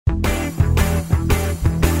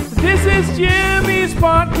It's Jimmy's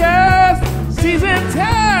podcast, season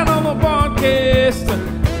 10 on the podcast.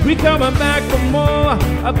 We coming back for more.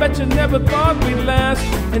 I bet you never thought we'd last,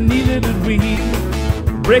 and neither did we.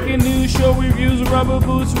 Breaking news, show reviews, rubber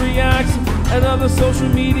boots, reacts, and other social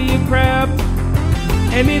media crap.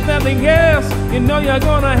 And if nothing else, you know you're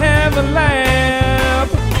gonna have a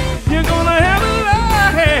laugh. You're gonna have a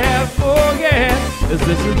laugh, oh yeah, 'cause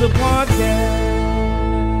this is the podcast.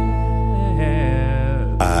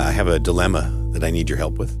 I have a dilemma that I need your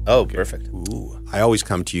help with. Oh, perfect. Ooh. I always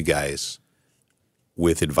come to you guys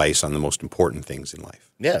with advice on the most important things in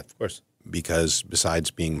life. Yeah, of course. Because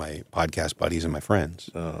besides being my podcast buddies and my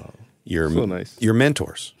friends, you're so nice. You're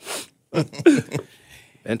mentors.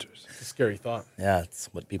 Mentors. It's a scary thought. Yeah, it's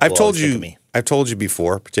what people I've told always think you. of me. I've told you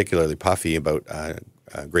before, particularly Puffy, about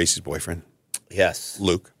Gracie's boyfriend, Yes.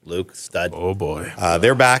 Luke. Luke, stud. Oh boy.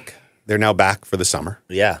 They're back. They're now back for the summer.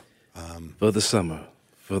 Yeah. For the summer.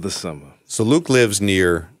 For the summer. So Luke lives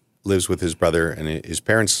with his brother, and his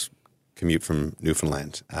parents commute from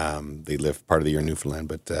Newfoundland. They live part of the year in Newfoundland,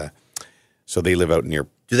 but so they live out near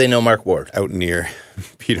Do they know Mark Ward?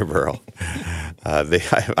 Peterborough.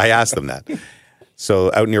 I asked them that.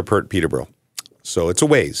 So out near Peterborough. So it's a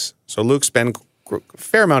ways. So Luke spent a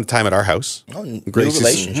fair amount of time at our house. Oh, new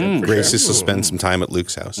relationship. For Grace's sure. will spend some time at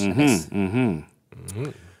Luke's house.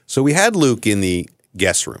 So we had Luke in the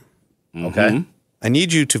guest room. Okay. I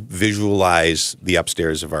need you to visualize the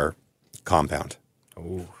upstairs of our compound.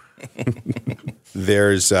 Oh.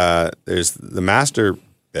 There's the master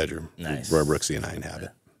bedroom Nice. where Brooksy and I inhabit.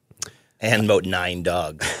 And about 9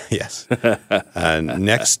 dogs. Yes.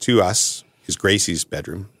 Next to us is Gracie's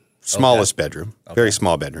bedroom, smallest bedroom, very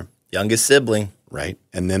small bedroom, Youngest sibling. right?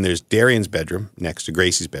 And then there's Darian's bedroom next to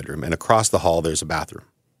Gracie's bedroom, and across the hall there's a bathroom.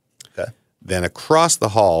 Okay. Then across the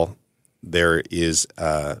hall there is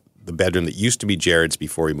the bedroom that used to be Jared's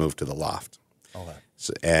before he moved to the loft. Okay.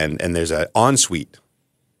 So, and there's an ensuite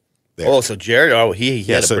there. Oh, so Jared, he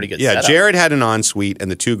had a pretty good setup. Jared had an ensuite,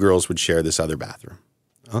 and the two girls would share this other bathroom.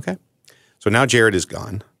 Okay. So now Jared is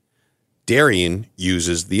gone. Darian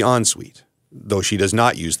uses the ensuite, though she does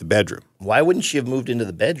not use the bedroom. Why wouldn't she have moved into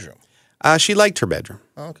the bedroom? She liked her bedroom.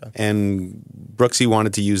 Oh, okay. And Brooksy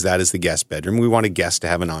wanted to use that as the guest bedroom. We wanted guests to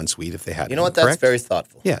have an ensuite if they had You know one, what? That's correct? very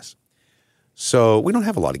thoughtful. Yes. So we don't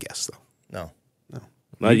have a lot of guests, though. No.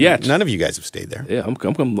 Not yet. None of you guys have stayed there. Yeah, I'm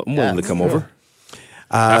willing to come over.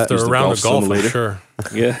 After Just a the round golf of golf, simulator. for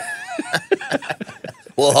sure. Yeah.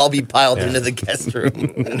 We'll all be piled into the guest room.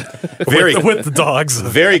 Very, with the dogs.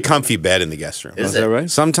 very comfy bed in the guest room. Is Is that right?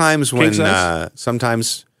 Sometimes when, size?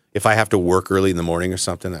 sometimes if I have to work early in the morning or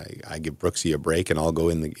something, I give Brooksy a break and I'll go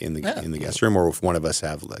in the guest room, or if one of us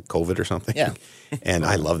have like COVID or something. Yeah. And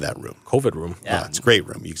I love that room. COVID room. Yeah. Oh, it's a great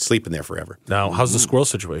room. You can sleep in there forever. Now, how's the squirrel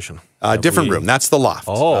situation? Different room. That's the loft.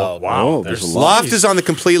 Oh, wow. Oh, there's a lot. Loft is on the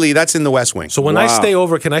completely. That's in the west wing. So when I Wow. stay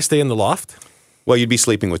over, can I stay in the loft? Well, you'd be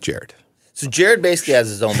sleeping with Jared So Jared basically has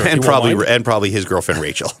his own and bedroom. probably his girlfriend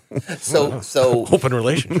Rachel. So Open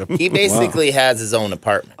relationship. he basically has his own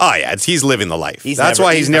apartment. Oh yeah, he's living the life. He's That's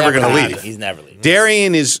why he's never going to leaving. leave. He's never leaving.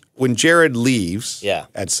 Darian is when Jared leaves. Yeah.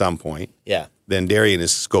 At some point. Yeah. Then Darian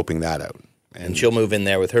is scoping that out. And she'll move in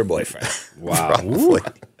there with her boyfriend. Wow. Probably.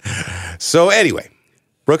 So anyway,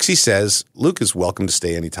 Brooksy says Luke is welcome to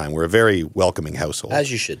stay anytime. We're a very welcoming household.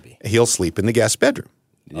 As you should be. He'll sleep in the guest bedroom,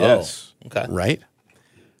 Yes. Oh, okay. right?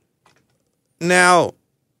 Now,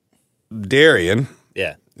 Darian,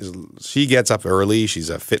 Yeah. she gets up early. She's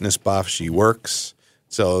a fitness buff. She works.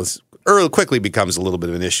 So quickly becomes a little bit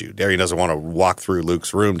of an issue. Darian doesn't want to walk through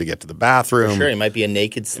Luke's room to get to the bathroom. Sure, he might be a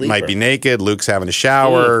naked sleeper. Might be naked. Luke's having a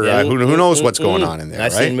shower. Yeah. Who knows what's going on in there, And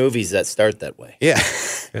I've right? seen movies that start that way. Yeah.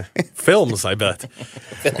 Films, I bet.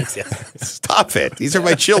 Films, yeah. Stop it. These are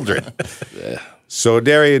my children. So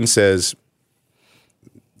Darian says,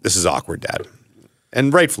 "This is awkward, Dad."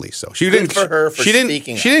 And rightfully so. She didn't for her for she didn't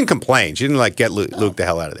speaking she up. didn't complain. She didn't like get Luke the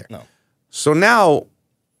hell out of there. No. So now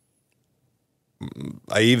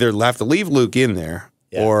I either have to leave Luke in there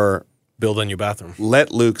or Build a new bathroom.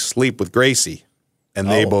 let Luke sleep with Gracie and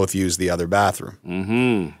they Oh. both use the other bathroom.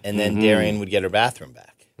 And then Darian would get her bathroom back.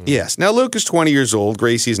 Yes. Now Luke is 20 years old.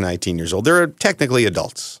 Gracie is 19 years old. They're technically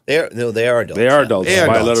adults. They are adults. They are yeah. adults They are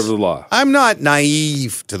by adults. letter of the law. I'm not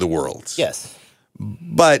naive to the world. Yes.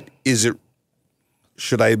 But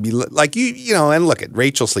should I be like you know, and look at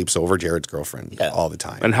Rachel sleeps over, Jared's girlfriend, Yeah. all the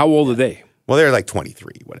time. And how old are they? Well, they're like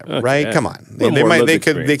 23, whatever, Okay, right? yeah. Come on. Little more lived They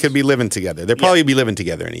experience. could be living together. They'll probably be living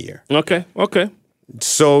together in a year. Okay.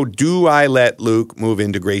 So do I let Luke move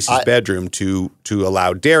into Gracie's bedroom to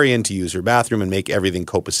allow Darian to use her bathroom and make everything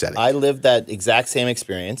copacetic? I lived that exact same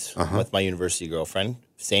experience with my university girlfriend.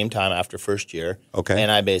 same time after first year. Okay.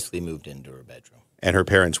 And I basically moved into her bedroom. And her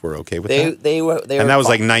parents were okay with that? They were. And that was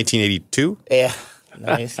like 1982? Yeah.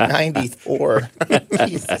 Nice. 94.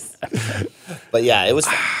 Jesus. But yeah, it was.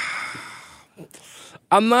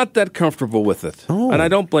 I'm not that comfortable with it, and I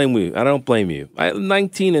don't blame you.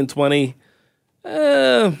 19 and 20.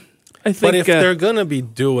 I think. But if they're gonna be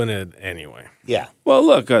doing it anyway, Yeah. well,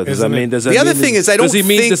 look. Does that mean? Does that The other mean, thing is, I don't does he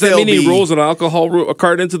mean, think does that mean they'll he be- rolls an alcohol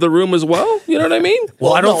cart into the room as well? You know what I mean?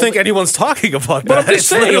 well, I don't no, think but- anyone's talking about But that. I'm just It's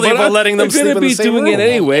saying, literally but about letting them they're sleep gonna in the be same doing room. it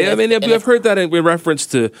anyway. I And mean, if- I've heard that in reference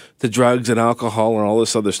to drugs and alcohol and all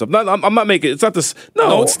this other stuff. I'm not making. It's not this.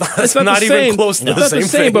 No, it's not- it's not the even same. close to It's the not same the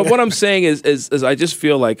same. thing. But what I'm saying is I just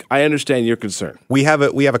feel like I understand your concern. We have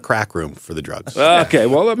a crack room for the drugs. Okay,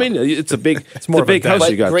 well, I mean, it's a big, it's more a of a big den. house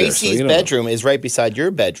But you got Gracie's there. So, bedroom is right beside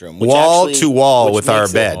your bedroom. Which Wall actually- to wall which with our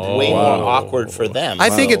makes it bed. Way more awkward for them. I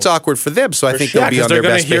think it's awkward for them, so I think sure. they'll be Yeah, on 'cause their they're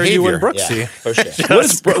gonna best hear you behavior. and Brooksy. Yeah, for sure. What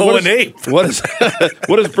is going ape. what is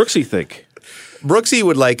Brooksy think? Brooksy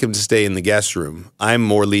would like him to stay in the guest room. I'm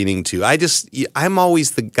more leaning to. I'm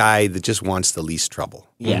always the guy that just wants the least trouble.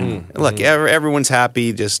 Yeah. Look, everyone's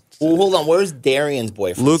happy. Just Well, hold on. Where's Darian's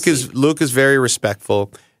boyfriend? Luke is very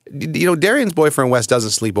respectful. You know, Darian's boyfriend Wes doesn't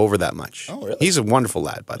sleep over that much. Oh, really? He's a wonderful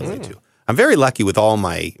lad, by the way, too. I'm very lucky with all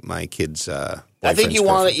my kids. I think you boyfriends,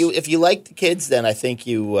 want it. girlfriends. If you like the kids, then I think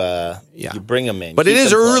you bring them in. But it Keep is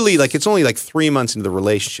them close. early. Like it's only like 3 months into the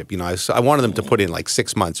relationship. You know, I wanted them to put in like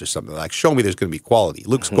 6 months or something. Like show me there's going to be quality.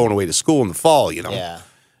 Luke's going away to school in the fall. You know. Yeah.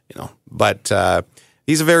 You know, but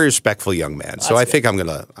he's a very respectful young man. So I That's think I'm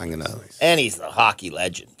gonna. And he's a hockey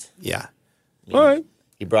legend. Yeah. All right.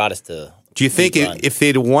 He brought us to. Do you think if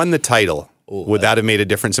they'd won the title, would that have made a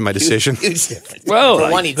difference in my decision? Huge difference. Well, for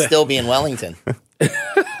one, he'd still be in Wellington.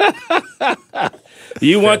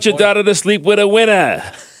 You want your daughter to sleep with a winner.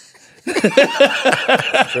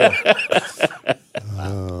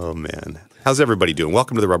 Oh man, how's everybody doing?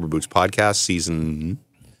 Welcome to the Rubber Boots Podcast, season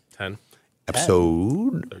 10,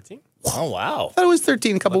 episode. 13. Oh wow, I thought it was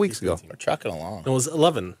 13 a couple weeks ago. we're trucking along. It was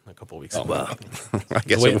 11 a couple weeks ago. I The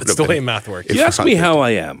guess way, it would it's have the way been. math works. If You ask not me 13. how I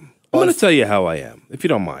am. I'm going to tell you how I am, if you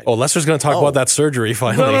don't mind. Oh, Lester's going to talk about that surgery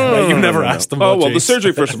finally. No, You never no. asked him Oh about. well, the Jace.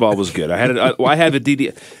 surgery first of all was good. I had a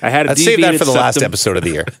deviated Let's save that for the last septum. episode of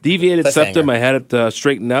the year. Deviated Cliffhanger. septum. I had it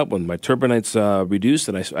straightened out when my turbinates reduced,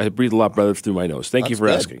 and I breathe a lot better through my nose. Thank you for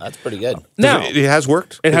Good. asking. That's pretty good. Now it has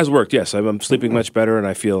worked. it has worked. Yes, I'm sleeping much better, and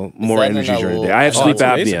I feel more that energy in a during the little- day. I have Oh, sleep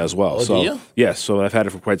that's apnea amazing. as well. Oh, so do you? yes, so I've had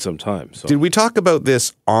it for quite some time. So Did we talk about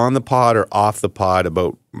this on the pod or off the pod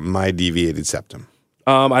about my deviated septum?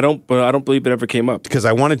 I don't believe it ever came up. Because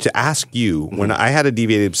I wanted to ask you when I had a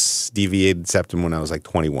deviated septum when I was like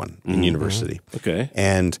 21 in university. Okay,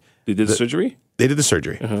 And you did the surgery. they did the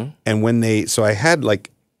surgery. And when so I had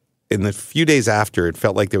like, in the few days after, it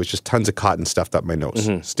felt like there was just tons of cotton stuffed up my nose.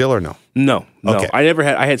 Still or no? No. Okay. I never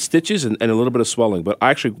had. I had stitches and a little bit of swelling, but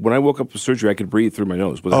actually, when I woke up from surgery, I could breathe through my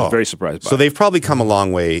nose. Which I was very surprised by. So they've probably come a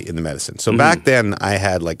long way in the medicine. So back then I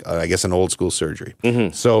had like, I guess an old school surgery.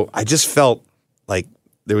 So I just felt like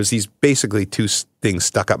there was these basically two things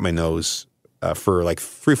stuck up my nose for like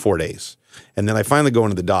 3 or 4 days. And then I finally go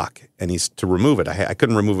into the doc and he's to remove it. I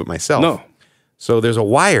couldn't remove it myself. No. So there's a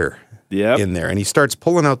wire Yep. in there and he starts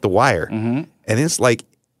pulling out the wire and it's like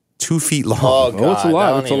 2 feet long. Oh god, it's a lot.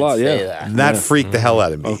 don't It's a even lot, say yeah. that. And that freaked the hell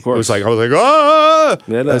out of me. Of course. It was like, I was like, ah,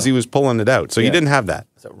 Yeah, no. as he was pulling it out. So you Yeah. didn't have that.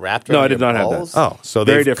 Is it wrapped No, around I did your not have that. balls? Oh, so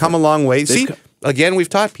Very they've different. come a long way. See, co- again, we've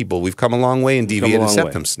taught people we've come a long way in deviated long way.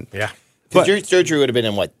 septums. Yeah. Because your surgery would have been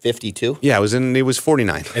in what, 52? Yeah, it was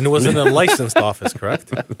 49. And it was in a licensed office, correct?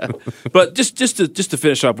 But just to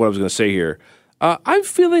finish up what I was going to say here, I'm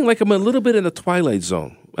feeling like I'm a little bit in the twilight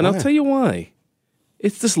zone, and I'll tell you why.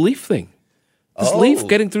 It's this Leaf thing. This Leaf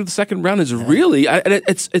getting through the second round is really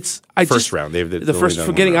First round. They've the first only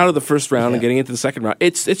for done getting one out round. of the first round and getting into the second round.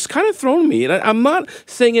 It's kind of thrown me, and I'm not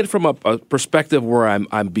saying it from a perspective where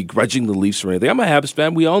I'm begrudging the Leafs or anything. I'm a Habs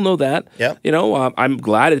fan. We all know that. Yep. You know, I'm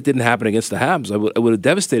glad it didn't happen against the Habs. It would have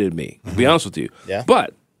devastated me, to be honest with you. Yeah.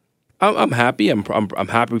 But I'm happy. I'm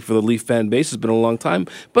happy for the Leaf fan base. It's been a long time,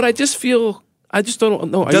 but I just don't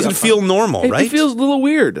know. It doesn't feel normal, right? It feels a little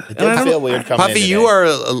weird. It did feel weird coming Puffy, in you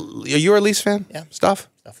today. are you a Leafs fan? Yeah. Stuff.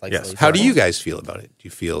 Stuff like Yes. that. How do you guys feel about it? Do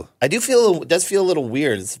you feel? I do feel it does feel a little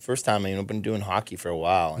weird. It's the first time I've been doing hockey for a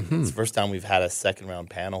while, and it's the first time we've had a second round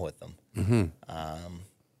panel with them.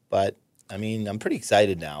 But I mean, I'm pretty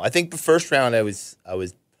excited now. I think the first round I was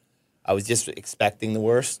just expecting the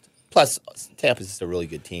worst. Plus, Tampa's just a really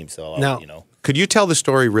good team, so Now- you know. Could you tell the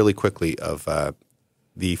story really quickly of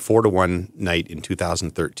the 4-1 night in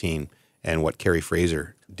 2013 and what Kerry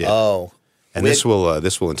Fraser did? Oh, And this will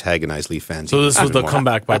antagonize Leaf fans. So this even was the more.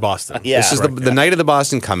 comeback by Boston. Yeah. This is the night of the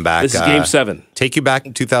Boston comeback. This is Game 7. Take you back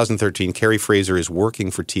in 2013. Kerry Fraser is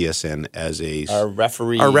working for TSN as Our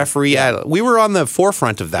referee. Our referee. We were on the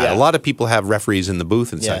forefront of that. Yeah. A lot of people have referees in the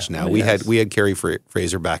booth and Yeah. such now. We had Kerry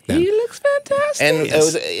Fraser back then. He looks fantastic. And it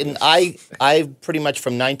was, and I pretty much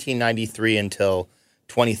from 1993 until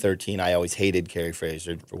 2013, I always hated Kerry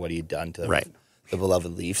Fraser for what he'd done to Right. the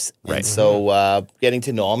beloved Leafs. Right. And so getting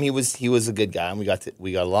to know him, he was a good guy, and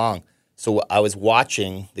we got along. So I was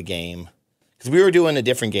watching the game because we were doing a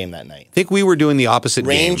different game that night. I think we were doing the opposite game.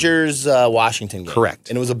 Rangers Washington game. Correct.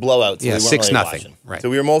 And it was a blowout. So Yeah, we weren't 6-0. really watching. Right. So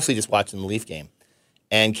we were mostly just watching the Leaf game.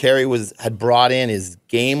 And Kerry had brought in his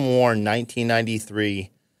game-worn 1993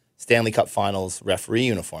 Stanley Cup Finals referee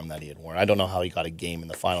uniform that he had worn. I don't know how he got a game in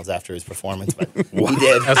the finals after his performance, but he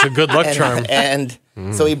did. That's a good luck charm. And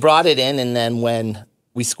so he brought it in, and then when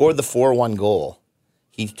we scored the 4-1 goal,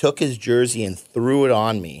 he took his jersey and threw it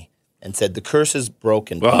on me and said, "The curse is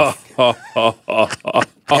broken." Buff."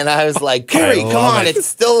 And I was like, "Kerry, come on, it's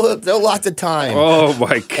still lots of time." Oh,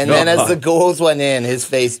 my God. And then as the goals went in, his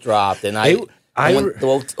face dropped, and when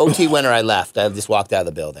the OT winner, I left. I just walked out of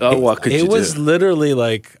the building. Oh, what could you It was do? literally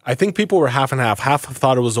like, I think people were half and half. Half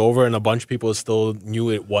thought it was over, and a bunch of people still knew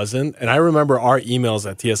it wasn't. And I remember our emails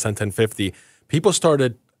at TSN 1050, people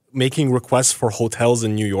started making requests for hotels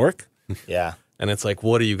in New York. Yeah. And it's like,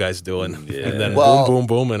 what are you guys doing? And then Well- boom, boom,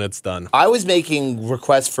 boom, and it's done. I was making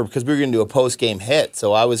requests because we were going to do a post-game hit,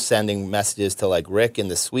 so I was sending messages to like Rick in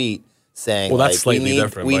the suite saying, Well, that's like, slightly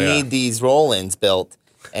different, we but yeah. need these roll-ins built,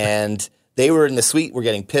 and they were in the suite, were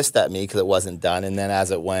getting pissed at me because it wasn't done, and then as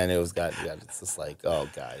it went, it's just like, oh,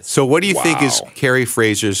 guys. So what do you think is Wow. Kerry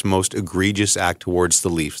Fraser's most egregious act towards the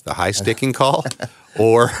Leafs? The high sticking call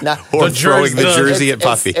or throwing the jersey at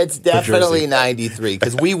Puffy? It's definitely 93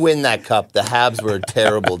 because we win that cup. The Habs were a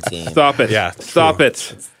terrible team. Stop it. Yeah, Stop true.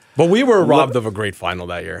 it. But we were robbed of a great final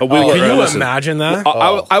that year. we were. Can you Listen, imagine that?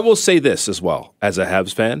 I will say this as well, as a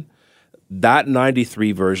Habs fan. That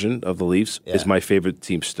 93 version of the Leafs is my favorite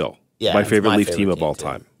team still. Yeah, my it's favorite my Leaf favorite team of team all too.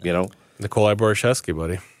 time, you know? Nikolai Borishevsky,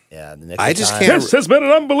 buddy. Yeah, the Nick I of just time. can't- This has been an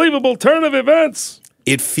unbelievable turn of events.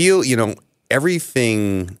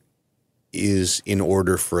 Everything is in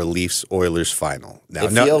order for a Leafs-Oilers final. Now,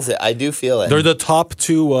 It feels it. I do feel it. They're the top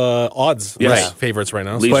two odds Yes. favorites right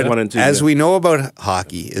now. Leafs So- 1 and 2. as we know about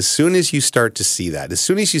hockey, as soon as you start to see that, as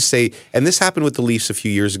soon as you say, and this happened with the Leafs a few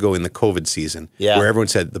years ago in the COVID season, Yeah. where everyone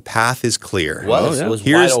said the path is clear. It was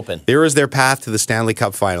wide open. There was their path to the Stanley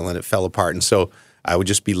Cup final, and it fell apart. And so I would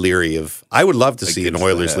just be leery of. I would love to see an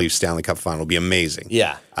Oilers Leafs Stanley Cup final. It'd be amazing.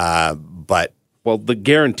 Yeah. But Well, the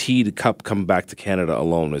guaranteed cup coming back to Canada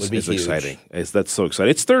alone is be huge. exciting. That's so exciting.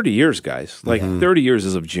 It's 30 years, guys. Like 30 years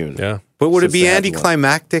as of June. Yeah. would it Since be the Habs won.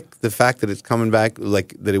 anticlimactic the fact that it's coming back,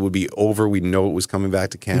 like that it would be over? We know it was coming back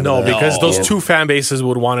to Canada. No, because those two fan bases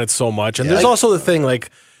would want it so much. And there's also the thing, like,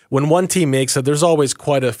 when one team makes it, there's always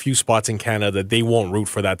quite a few spots in Canada that they won't root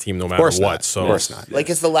for that team no matter course what. not. So Of course not. Like,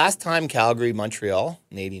 it's the last time Calgary, Montreal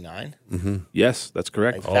in '89. Yes, that's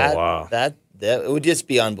correct. Like wow. That it would just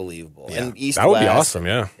be unbelievable. And East that would be West, awesome,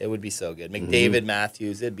 yeah. It would be so good. McDavid,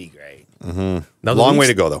 Matthews, it'd be great. Now, the Long way Leafs-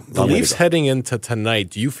 to go, though. The Long way to Leafs go. heading into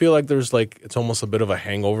tonight, do you feel like there's like, it's almost a bit of a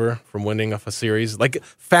hangover from winning of a series? Like,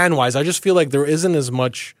 fan-wise, I just feel like there isn't as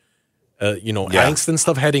much, angst and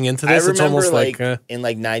stuff heading into I this. It's remember almost like in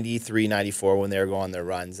like 93, 94 when they were going on their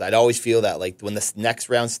runs, I'd always feel that like when the next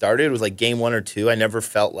round started, it was like game 1 or 2. I never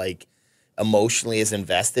felt like emotionally as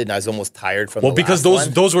invested, and I was almost tired from because the last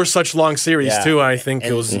one. those were such long series Yeah. too. I think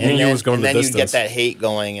it was, you knew it was going and the then distance. you'd get that hate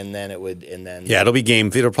going, and then Yeah,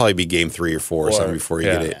 it'll probably be game 3 or 4 or something before you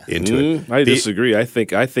get it into it. I disagree. I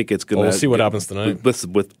think it's going to. We'll see what happens tonight.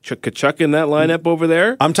 With Kachuk in that lineup over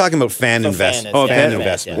there. I'm talking about fan investment. fan Fan investment,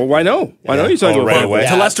 investment. Well, why no? Why know you're talking Oh, about right away.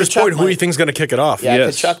 To Lester's Kachuk point, who do you might- think's going to kick it off? Yeah,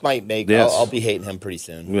 Yes. Kachuk might make. Yes. I'll be hating him pretty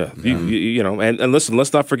soon. Yeah, and listen,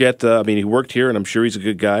 let's not forget. He worked here, and I'm sure he's a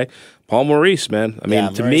good guy. Paul Maurice, man. I mean, Yeah,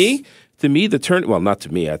 to Maurice. me, the turn. Well, not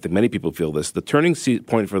to me. I think many people feel this. The turning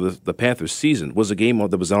point for the Panthers season was a game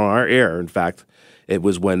that was on our air. In fact, it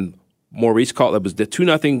was when Maurice called. It was the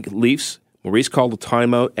 2-0 Leafs. Maurice called a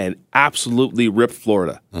timeout and absolutely ripped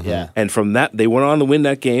Florida. Yeah. And from that, they went on to win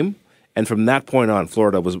that game. And from that point on,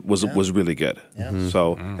 Florida was really good. Yeah.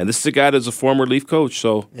 So, and this is a guy that's a former Leaf coach.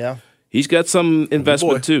 So, Yeah. he's got some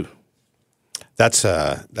investment too.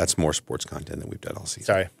 That's more sports content than we've done all season.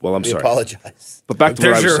 Sorry. Well, I'm we sorry. apologize. But back to what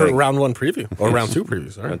I There's was your saying. round 1 preview or round 2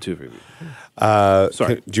 preview. Sorry. Round 2 preview.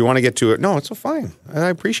 Sorry. Do you want to get to it? No, it's so fine. I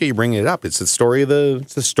appreciate you bringing it up. It's the story of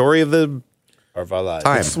the Or of our lives.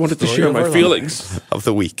 time Just wanted to share my feelings. of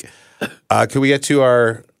the week. Can we get to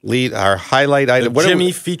our our highlight item.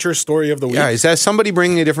 Jimmy feature story of the week. Yeah, is that somebody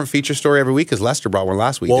bringing a different feature story every week? Because Lester brought one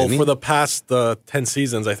last week, Well, didn't he? for the past 10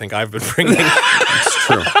 seasons, I think I've been bringing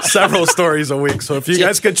True. several stories a week. So if you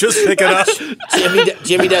guys could just pick it up.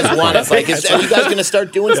 Jimmy does one. It's like, are you guys going to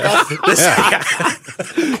start doing stuff?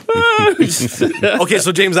 Okay,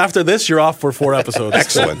 so James, after this, you're off for 4 episodes.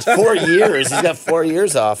 Excellent. 4 years. He's got 4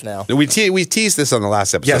 years off now. We teased this on the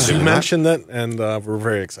last episode. Yes, did you we not? mentioned it, and we're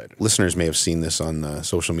very excited. Listeners may have seen this on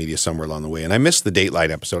social media somewhere along the way. And I missed the Dateline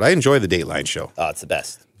episode. I enjoy the Dateline show. Oh, it's the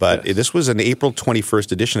best. But this was an April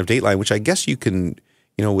 21st edition of Dateline, which I guess you can,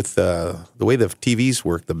 with the way the TVs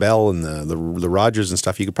work, the Bell and the Rogers and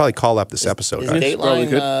stuff, you could probably call up this episode. Is I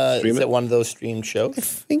Dateline, is it one of those streamed shows?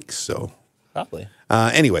 think so. Probably.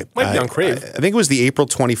 Anyway, Might be on Crave. I think it was the April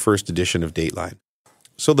 21st edition of Dateline.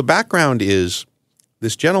 So the background is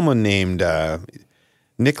this gentleman named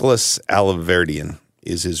Nicholas Aliverdian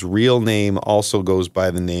is his real name, also goes by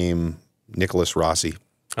the name Nicholas Rossi.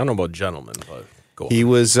 I don't know about gentlemen, but go on. He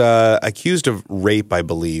was accused of rape, I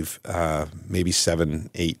believe, maybe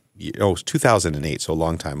 7-8 years. Oh, it was 2008, so a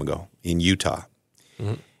long time ago, in Utah.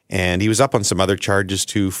 Mm-hmm. And he was up on some other charges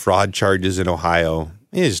too, fraud charges in Ohio.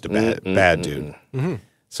 He's just a bad dude. Mm-hmm.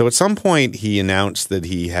 So at some point, he announced that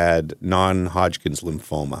he had non-Hodgkin's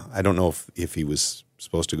lymphoma. I don't know if he was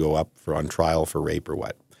supposed to go up on trial for rape or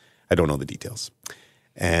what. I don't know the details.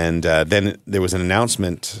 And then there was an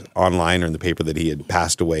announcement online or in the paper that he had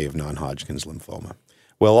passed away of non-Hodgkin's lymphoma.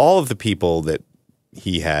 Well, all of the people that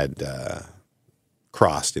he had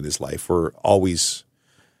crossed in his life were always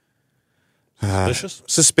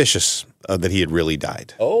suspicious that he had really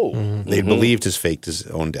died. Oh. They believed his faked his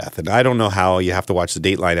own death. And I don't know how, you have to watch the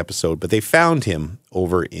Dateline episode, but they found him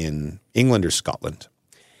over in England or Scotland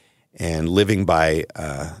and living by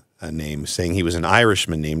a name, saying he was an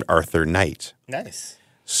Irishman named Arthur Knight. Nice.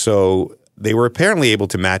 So they were apparently able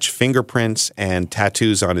to match fingerprints and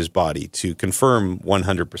tattoos on his body to confirm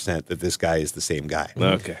 100% that this guy is the same guy.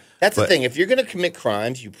 Okay. That's the thing. If you're going to commit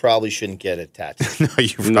crimes, you probably shouldn't get a tattoo. No,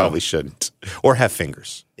 you probably shouldn't. Or have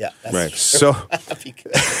fingers. Yeah. That's Right.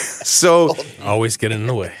 true. So Always get in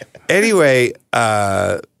the way. anyway,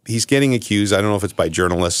 he's getting accused. I don't know if it's by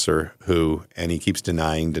journalists or who, and he keeps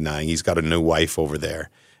denying. He's got a new wife over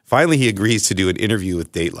there. Finally, he agrees to do an interview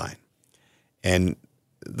with Dateline. And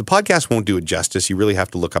the podcast won't do it justice. You really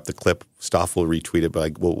have to look up the clip. Stoff will retweet it,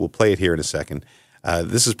 but we'll play it here in a second.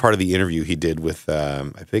 This is part of the interview he did with, I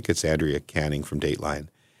think it's Andrea Canning from Dateline,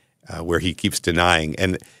 where he keeps denying.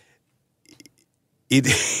 And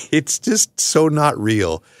it's just so not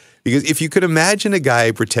real. Because if you could imagine a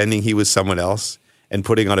guy pretending he was someone else and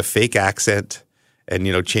putting on a fake accent and,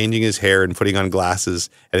 changing his hair and putting on glasses.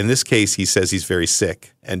 And in this case, he says he's very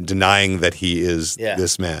sick and denying that he is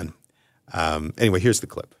this man. Anyway, here's the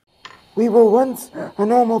clip. We were once a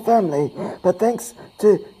normal family, but thanks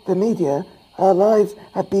to the media, our lives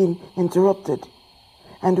have been interrupted.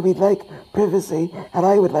 And we'd like privacy, and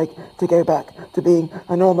I would like to go back to being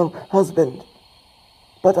a normal husband.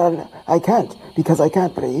 But I can't, because I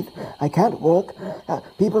can't breathe, I can't walk.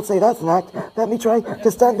 People say that's an act. Let me try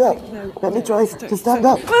to stand up. Let me try to stand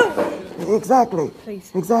up. Exactly.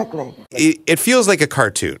 Exactly. It feels like a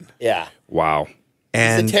cartoon. Yeah. Wow.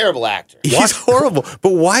 And He's a terrible actor. he's horrible.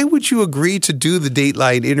 But why would you agree to do the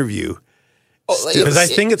Dateline interview? Because I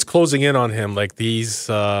think it's closing in on him. Like he's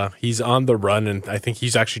on the run, and I think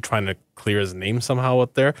he's actually trying to clear his name somehow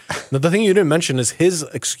up there. Now, the thing you didn't mention is his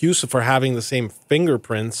excuse for having the same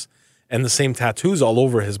fingerprints and the same tattoos all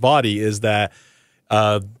over his body is that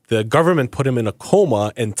the government put him in a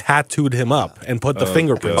coma and tattooed him up and put the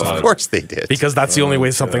fingerprints on. Of course they did. Because that's the only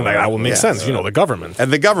way something like that would make sense. The government.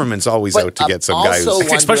 And the government's always But out to get some I'm guy who's...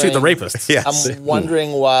 also Especially the wondering- rapists. Yes. I'm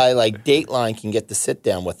wondering why, Dateline can get to sit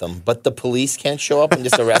down with them, but the police can't show up and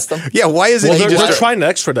just arrest them. Yeah, why is it Well, he they're just... trying to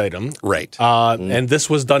extradite him. Right. And this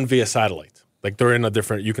was done via satellite. Like they're in a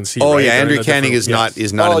different, you can see. Oh right? yeah, They're in Andrew a Canning different-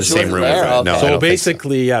 is not Oh, in the she same wasn't room. there? With that. No, Okay. I So don't think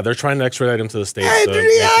basically, they're trying to extradite him to the States.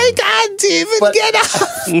 I can't even But- get up.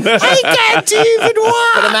 I can't even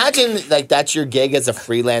walk. But imagine, that's your gig as a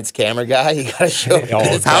freelance camera guy. You got to show up. Oh,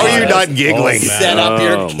 this How guy, are you not giggling? set up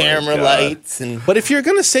your Oh, my camera God. lights and. But if you're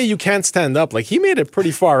gonna say you can't stand up, he made it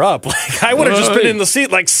pretty far up. I would have just been in the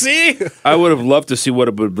seat, see. I would have loved to see what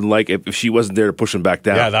it would have been like if she wasn't there to push him back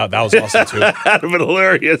down. Yeah, that was awesome too. That'd have been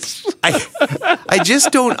hilarious. I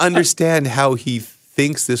just don't understand how he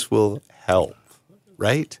thinks this will help,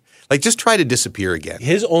 right? Just try to disappear again.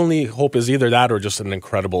 His only hope is either that or just an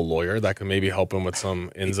incredible lawyer that can maybe help him with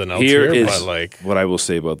some ins and outs Here here. is what I will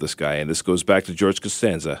say about this guy, and this goes back to George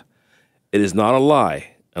Costanza. It is not a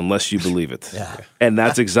lie unless you believe it. Yeah. And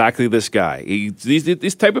that's exactly this guy.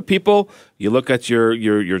 These type of people, you look at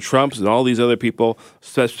your Trumps and all these other people,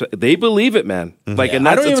 they believe it, man. Like, and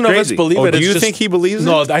I that's don't even know if it's crazy. believe Oh, it. do It's you just- think he believes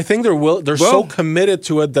No, it? I think they're so committed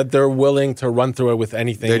to it that they're willing to run through it with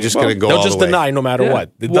anything. They're just gonna go They'll all just the way. deny no matter Yeah.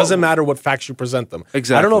 what. It Well- doesn't matter what facts you present them. I don't know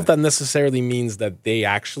Exactly. if that necessarily means that they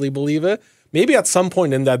actually believe it. Maybe at some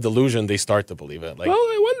point in that delusion, they start to believe it. Like, Well,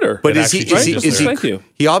 I wonder. But It is he? actually Is he? changes Is he? Thank you.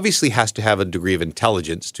 He obviously has to have a degree of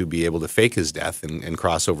intelligence to be able to fake his death and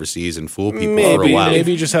cross overseas and fool people for a while.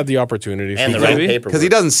 maybe you just had the opportunity. And the for right Maybe. paperwork. Because he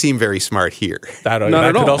doesn't seem very smart here. that Not that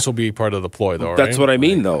at could all. also be part of the ploy, though. That's right? what I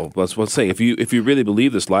mean, though. Let's say if you really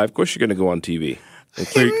believe this live, of course you're going to go on TV. And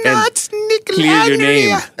clear your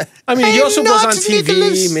name. I mean, he also goes on not TV.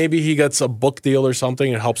 Nicholas. Maybe he gets a book deal or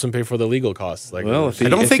something and helps him pay for the legal costs. Like, Well, I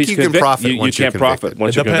don't think you can profit once you you're can't profit convicted.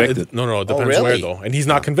 once it you're depends. convicted. No, it depends really? where though, and he's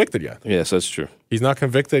not convicted yet. Yes, that's true. He's not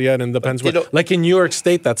convicted yet, and depends But where. you don't- Like in New York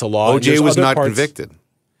State, that's a law. and OJ there's was other not parts- convicted.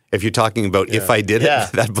 If you're talking about If I Did It, Yeah.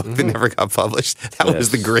 that book that never got published, that was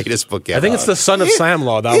the greatest book ever. I think it's the Son of Sam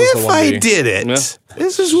law. That was the If one. I they- did it, Yeah.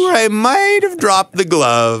 this is where I might have dropped the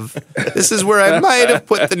glove. This is where I might have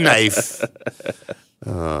put the knife.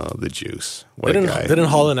 Oh, the juice. What a guy. Didn't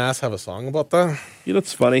Hall and Ass have a song about that? You know,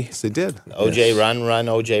 it's funny. Yes, they did. OJ run,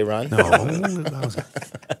 OJ run.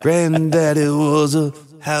 Granddaddy was a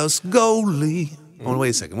house goalie. Oh, wait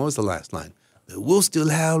a second. What was the last line? The wolf still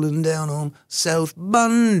howling down on South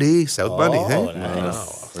Bundy. South Bundy, hey?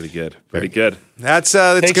 Nice. Pretty good. Pretty good. That's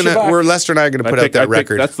Takes you gonna. back. We're Lester and I are gonna put out that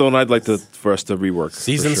record. That's the one I'd like for us to rework.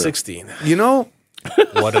 Season for sure. 16. You know,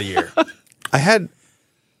 What a year!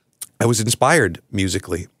 I was inspired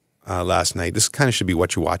musically last night. This kind of should be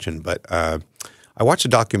what you're watching, but I watched a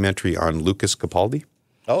documentary on Lucas Capaldi.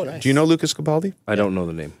 Oh, nice. Do you know Lucas Capaldi? I don't know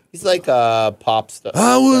the name. He's like a pop star.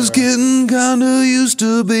 I was getting kind of used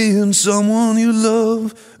to being someone you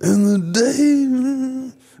love in the day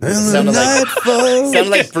and the Sounded like- night falls. Sounded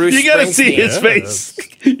like Bruce You got to see Springsteen. his face.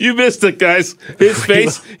 You missed it, guys. His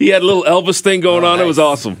face. He had a little Elvis thing going on. It was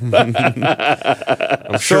awesome.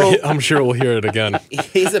 I'm sure we'll hear it again.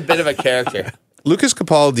 He's a bit of a character. Lucas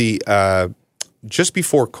Capaldi, just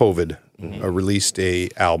before COVID, released a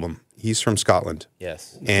album. He's from Scotland.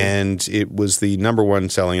 Yes. And it was the #1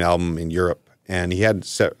 selling album in Europe. And he had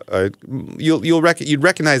you'd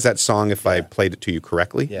recognize that song if I played it to you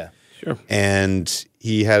correctly. Yeah. Sure. And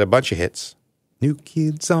he had a bunch of hits. New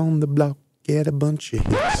kids on the block get a bunch of hits.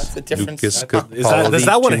 What's the difference? Lucas Is Capaldi.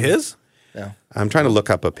 that one of his? No. I'm trying to look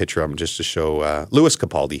up a picture of him just to show Louis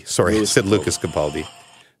Capaldi. Sorry, I said Lucas Capaldi.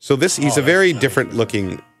 So he's a very different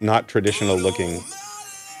looking, not traditional looking.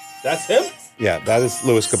 That's him? Yeah, that is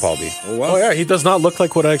Louis Capaldi. Oh yeah, he does not look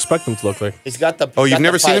like what I expect him to look like. He's got the. Oh, you've got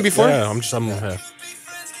never the seen him pipe. before? Yeah,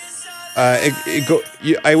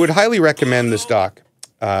 yeah. I would highly recommend this doc.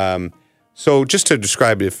 So just to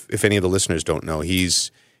describe, if any of the listeners don't know, he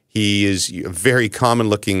is a very common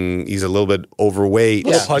looking. He's a little bit overweight.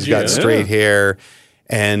 Little He's pudgy, got yeah. straight hair,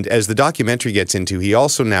 and as the documentary gets into, he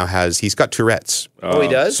also now he's got Tourette's. Oh, he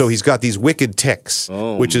does? So he's got these wicked tics,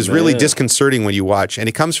 which is really disconcerting when you watch, and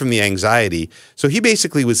it comes from the anxiety. So he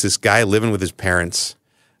basically was this guy living with his parents,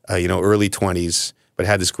 early 20s, but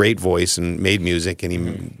had this great voice and made music, and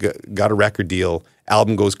he got a record deal.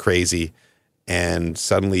 Album goes crazy, and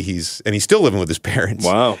suddenly he's still living with his parents.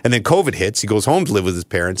 Wow. And then COVID hits. He goes home to live with his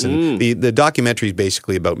parents, and the documentary is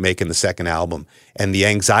basically about making the second album and the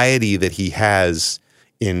anxiety that he has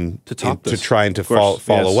To top this. trying to Of course.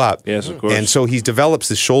 follow Yes. up. Yes, of course. And so he develops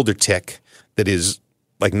this shoulder tic that is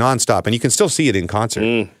like nonstop, and you can still see it in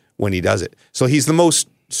concert when he does it. So he's the most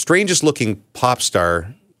strangest looking pop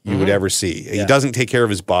star you would ever see. He doesn't take care of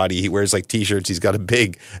his body. He wears like t-shirts. He's got a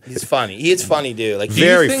big, He's funny. He is funny, dude. Like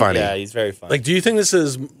very think- funny. Yeah, he's very funny. Like, do you think this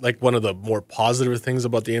is like one of the more positive things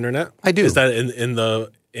about the internet? I do. Is that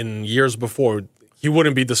in years before he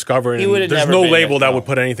wouldn't be discovered? He and would have there's never no been label it, that no. would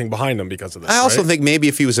put anything behind him because of this. I also right? think maybe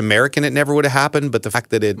if he was American, it never would have happened. But the fact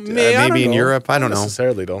that it I maybe don't in know. Europe, I don't Not know.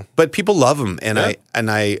 necessarily though. But people love him, and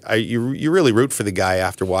Yeah. you really root for the guy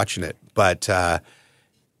after watching it. But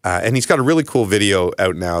and he's got a really cool video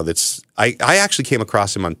out now. I actually came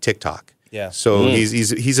across him on TikTok. Yeah. So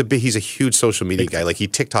he's a huge social media guy. Like he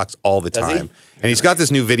TikToks all the Does he? time, and he's got this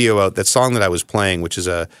new video out. That song that I was playing, which is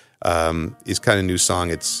is kind of new song.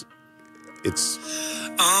 It's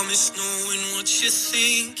I miss knowing what you're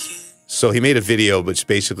thinking. so he made a video, but it's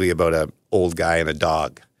basically about a old guy and a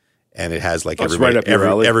dog, and it has like Oh, it's right up your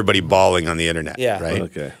alley. everybody bawling on the internet. Yeah. Right.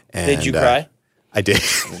 Okay. Did you And, cry? I did.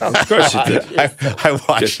 Of course you did. I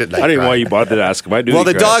watched it. I don't even know why you bothered to ask him. I do. Well,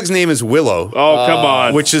 the need credit. dog's name is Willow. Oh, come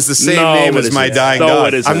on. Which is the same No, name it as my isn't. dying No, dog.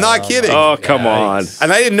 it isn't. I'm not kidding. Oh, come on.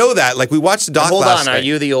 And I didn't know that. Like, we watched the doc Hold last on, night. are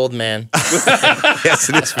you the old man? Yes,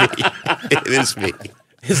 it is me. It is me.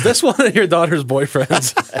 Is this one of your daughter's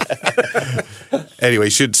boyfriends? Anyway,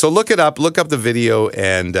 so look it up. Look up the video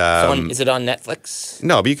and Is it on Netflix?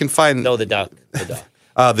 no, but you can find No, the doc. The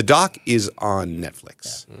doc. the doc is on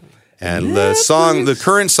Netflix. And the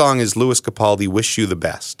current song is Louis Capaldi, "Wish You the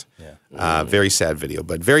Best." Very sad video,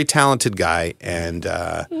 but very talented guy, and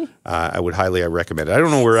I would highly recommend it. I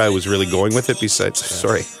don't know where I was really going with it. Besides,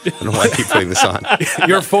 sorry, I don't know why I keep putting this on.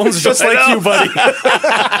 Your phone's just like you, buddy.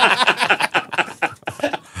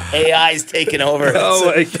 AI's taking over.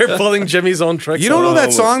 Oh, You're pulling Jimmy's own tricks. You don't know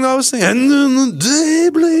that song though? I was saying, and then the day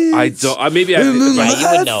bleeds. I don't. Maybe Yeah, you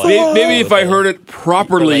would know. Maybe if I heard it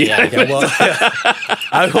properly. Yeah.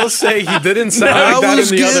 I will say he didn't sound I like that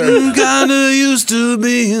was in the other. getting kind of used to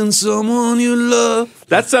being someone you love.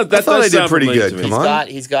 That I thought I did pretty good. Come on.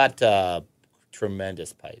 He's got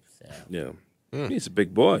tremendous pipes. Yeah. Yeah. He's a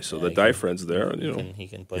big boy, so the diaphragm's there. And, you know. He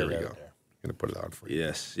can put it out there. I'm going to put it on for you.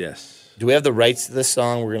 Yes. Do we have the rights to this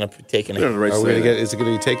song? We're going to take it. We don't have the rights Are to we gonna that. get? Is it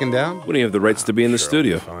going to be taken down? We don't have the rights to be in the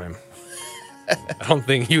studio. Fine. I don't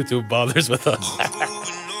think YouTube bothers with us.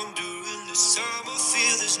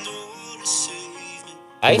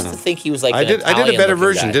 I used to think he was like I an did a better Italian-looking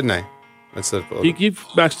version, guy. didn't I? That's the. You've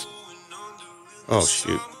matched. Oh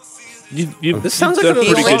shoot! This sounds like done a a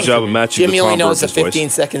pretty only- good job of matching Jimmy the only Tom knows the Burton's 15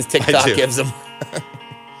 voice. seconds TikTok do. gives him.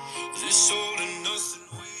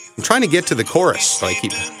 I'm trying to get to the chorus, so I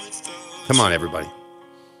keep. Come on, everybody.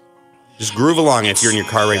 Just groove along if you're in your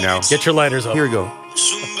car right now. Get your lighters up. Here we go.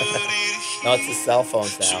 No, it's the cell phone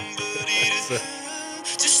sound.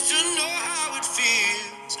 Just to know how it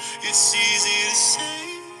feels. It's easy to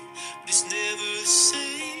say, but it's never the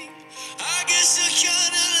same. I guess I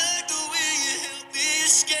kinda like the way you help me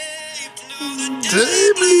escape. Know the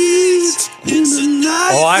day bleeds. It's a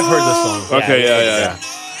night. Oh, I've heard this song. Okay, yeah.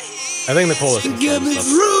 I think Nicole listens to Get me this stuff.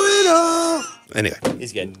 through it all. Anyway,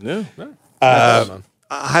 He's good. Yeah. I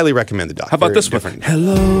highly recommend the doc. How about Very this different. one?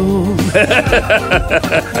 Hello.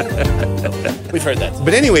 We've heard that.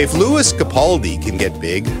 But anyway, if Louis Capaldi can get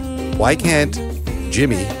big, why can't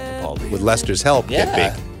Jimmy, with Lester's help, get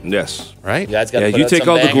Yeah. big? Yes. Right? You guys got Yeah, you take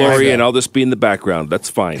all the glory and I'll just be in the background. That's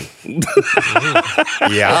fine.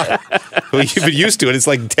 Yeah. Well, you've been used to it. It's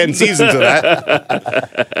like 10 seasons of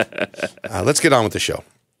that. Let's get on with the show.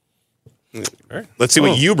 Let's see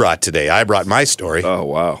what you brought today. I brought my story. Oh,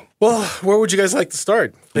 wow. Well, where would you guys like to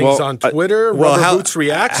start? Things Well, on Twitter, well, Rubber how- Boots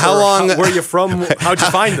Reacts? how or long- where you from? How'd you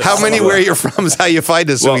find us? How many where you're from is how you find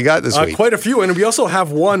us we got this week. Quite a few, and we also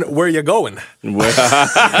have one where you going. I've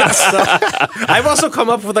also come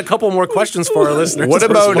up with a couple more questions for our listeners. What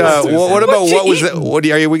about what was that?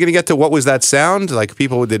 Are we going to get to what was that sound? Like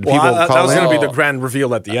people did people Well, that call was in? going to be the grand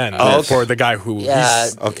reveal at the end for the guy who. Yeah.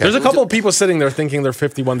 Okay. There's a couple of people sitting there thinking they're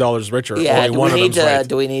 $51 richer. Yeah. Only one of them's right.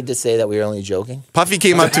 Do we need to say that we were only joking? Puffy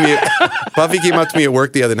came up to me. Puffy came up to me at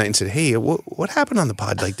work the other night and said, "Hey, what happened on the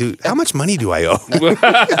pod? Like, dude, how much money do I owe?"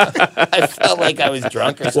 I felt like I was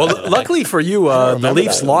drunk or something. Well, luckily for you, the Remember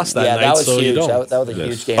Leafs that. lost that Yeah, night, that was so huge. you don't. That was a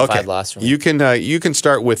huge game Okay, five loss for me. you can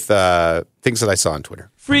start with things that I saw on Twitter.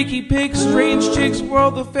 Freaky pigs, strange chicks,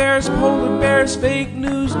 world affairs, polar bears, fake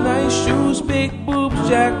news, nice shoes, big boobs,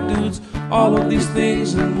 jack dudes. All of these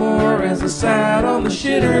things and more as I sat on the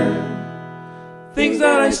shitter. Things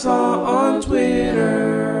that I saw on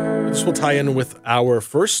Twitter. This will tie in with our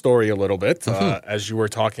first story a little bit, as you were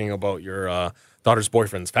talking about your daughter's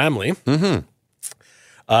boyfriend's family.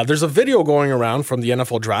 There's a video going around from the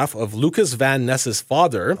NFL draft of Lucas Van Ness's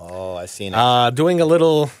father Oh, I've seen it. doing a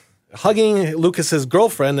little hugging Lucas's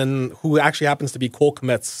girlfriend, and who actually happens to be Cole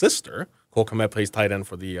Kmet's sister. Cole Kmet plays tight end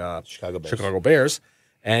for the Chicago Bears.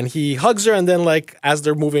 And he hugs her, and then, like, as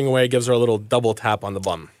they're moving away, gives her a little double tap on the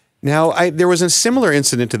bum. Now, there was a similar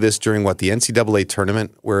incident to this during the NCAA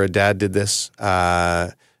tournament where a dad did this.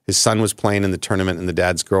 His son was playing in the tournament, and the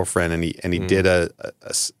dad's girlfriend, and he did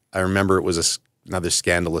I remember it was another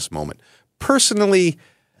scandalous moment. Personally,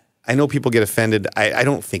 I know people get offended. I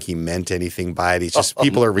don't think he meant anything by it. He's just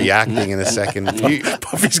people are reacting in a second.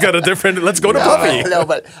 Puffy's got a different. Let's go to Puffy. No,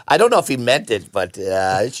 but I don't know if he meant it, but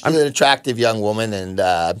she's an attractive young woman, and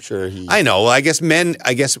I'm sure he. I know. I guess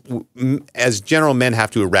as general men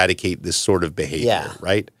have to eradicate this sort of behavior, Yeah.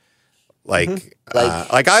 right? Like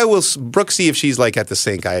I will, Brooksy, if she's like at the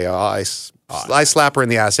sink, I slap her in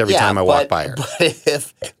the ass every time I walk by her.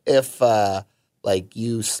 But if like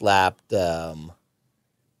you slapped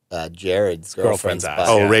Jared's girlfriend's ass. butt.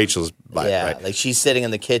 Oh, Yeah. Rachel's bite, yeah, right? like she's sitting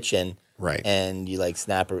in the kitchen, Right. And you like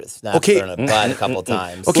snap her in the butt a couple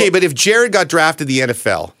times. Okay, but if Jared got drafted to the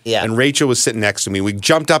NFL Yeah. and Rachel was sitting next to me, we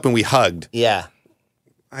jumped up and we hugged. Yeah.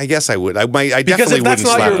 I guess I would. I Because definitely if that's wouldn't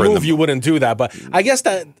not slap your her in move, the you wouldn't do that. But I guess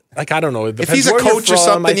that, like, I don't know. It If depends he's a where you're coach or from,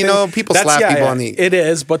 something, I you think know, people slap people on the. It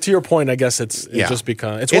is, but to your point, I guess it just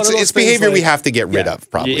becomes it's one of those It's things behavior like, we have to get rid of,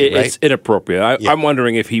 probably. Right? It's inappropriate. I'm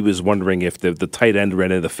wondering if he was wondering if the tight end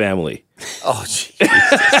ran into the family. Oh, Jesus.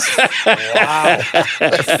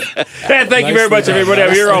 Hey, thank you very much, everybody.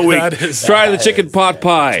 I'm here all week. Try the chicken pot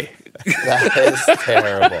pie. That is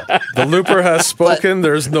terrible. The looper has spoken.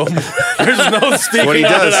 There's no speaking. That's what he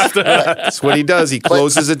does. That's what he does. He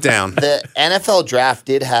closes it down. The NFL draft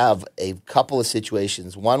did have a couple of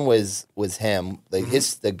situations. One was him. Like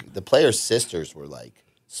the players' sisters were like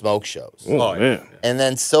smoke shows. Oh, man. And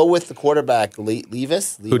then so with the quarterback Levi,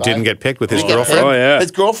 Who didn't get picked with his He got girlfriend? picked. Oh, yeah.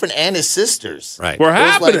 His girlfriend and his sisters. Right. We're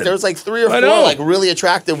happening. There was like 3 or I 4 know. like really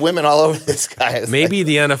attractive women all over this guy. It's Maybe like,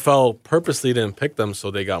 the NFL purposely didn't pick them so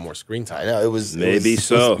they got more screen I time. know it was Maybe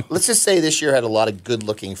so. Let's just say this year had a lot of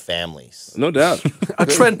good-looking families. No doubt. A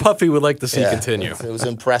trend Puffy would like to see Yeah, continue. It was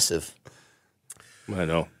impressive. I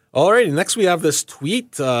know. Alrighty, next we have this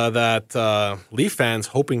tweet that Leaf fans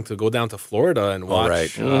hoping to go down to Florida and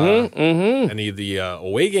watch any of the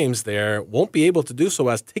away games there won't be able to do so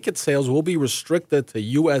as ticket sales will be restricted to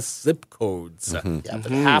U.S. zip codes. Yeah,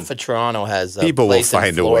 but half of Toronto has a People will place in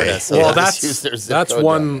find a Florida, way. So Well, they'll just use their zip that's code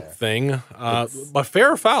one down there. thing. But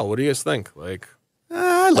fair or foul? What do you guys think? Like,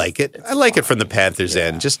 I like it. I like it from the Panthers'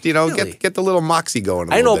 end. Just, get the little moxie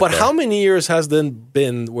going. I know, but how many years has then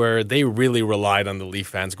been where they really relied on the Leaf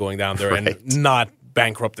fans going down there and not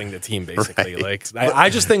bankrupting the team, basically? Right. Like, I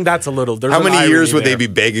just think that's a little. There's How an many irony years would there. they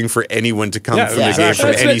be begging for anyone to come Yeah, from the game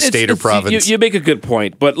exactly. from any state or province? You make a good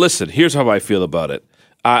point, but listen, here's how I feel about it.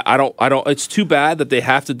 I don't. It's too bad that they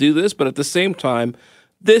have to do this, but at the same time,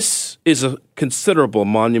 this is a considerable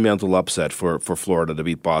monumental upset for Florida to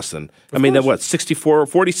beat Boston. I mean, what, 64,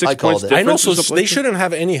 46 I called points it. difference? I know, or so something they like that? shouldn't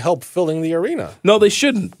have any help filling the arena. No, they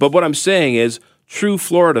shouldn't. But what I'm saying is, true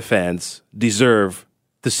Florida fans deserve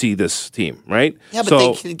to see this team, right? Yeah, but so,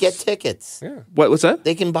 they can get tickets. what's that?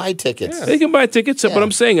 They can buy tickets. They can buy tickets, but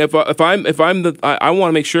I'm saying if I'm the I want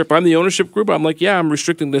to make sure if I'm the ownership group, I'm like, I'm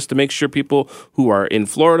restricting this to make sure people who are in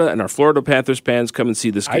Florida and are Florida Panthers fans come and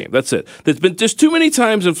see this game. That's it. There's been just too many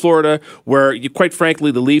times in Florida where, quite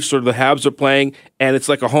frankly, the Leafs or the Habs are playing, and it's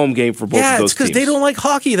like a home game for both of Yeah, those it's because teams. they don't like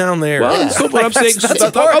hockey down there. Well, so what I'm saying, that's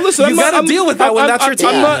the part. listen, You got to deal with that when that's your team.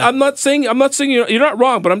 I'm not saying you're not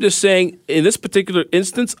wrong, but I'm just saying in this particular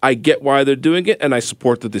instance, I get why they're doing it, and I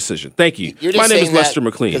support the decision. Thank you. You're My just name is saying Lester that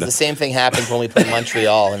McLean. because the same thing happens when we play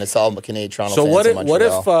Montreal, and it's all Canadian Toronto So fans what in if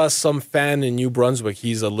Montreal. some fan in New Brunswick,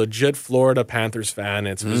 he's a legit Florida Panthers fan.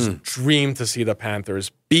 It's his dream to see the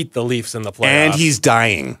Panthers beat the Leafs in the playoffs. And he's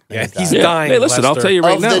dying. he's dying. Hey, listen, I'll Lester. tell you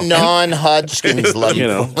right of now. the non-Hodgkins lymphoma. You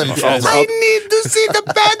know, I need to see the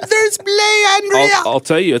Panthers play, Andrea. I'll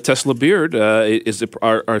tell you, Tesla Beard is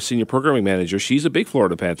our senior programming manager. She's a big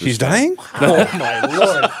Florida Panthers. She's fan. dying? Oh my lord!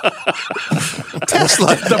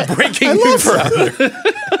 Tesla. The breaking I news. love her.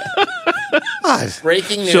 God.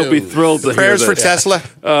 Breaking news. She'll be thrilled to hear Prayers for that. Tesla.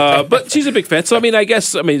 But she's a big fan. So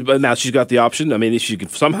but now she's got the option. I mean, if she can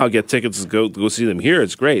somehow get tickets to go see them here,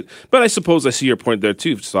 it's great. But I suppose I see your point there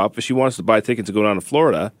too. Stop. If she wants to buy tickets to go down to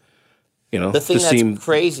Florida, The thing to that's seem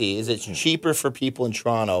crazy is it's cheaper for people in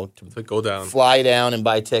Toronto to Go down. fly down and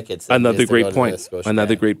buy tickets. than it another is to go great to the point. Scotia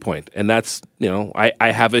Another game. great point. And that's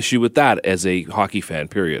I have issue with that as a hockey fan.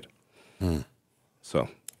 Period. So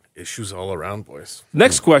Issues all around, boys.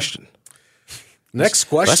 next question. Next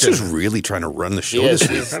question. Lester's really trying to run the show He is.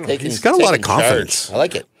 this week. He's got a lot of taking charge. confidence. I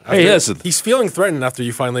like it. Hey, listen. He's feeling threatened after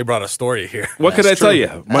you finally brought a story here. What could I tell you?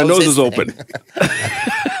 My That was nose his is open.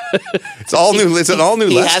 It's all new. It's an all new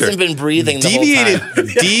He Lester. hasn't been breathing the whole time.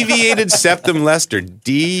 Deviated septum Lester.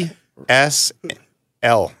 DSL.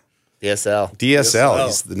 DSL. DSL.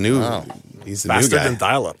 He's the new. He's the Faster new guy. than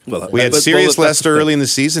dial-up. We had Sirius Lester early in the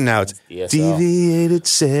season. Now it's DSL. deviated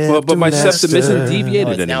septum. But my septum isn't Oh,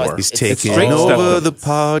 deviated it's now anymore. He's It's taking straight over septum. the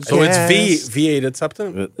podcast. So it's V8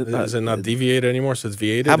 septum? Is it not deviated anymore? So it's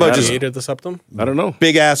V8? How about just- deviated the septum? I don't know.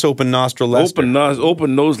 Big ass open nostril Lester.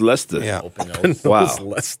 Open nose Lester. Yeah. Wow.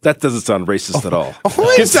 Lester. That doesn't sound racist at all.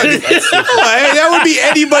 Wait a second. That would be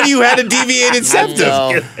anybody who had a deviated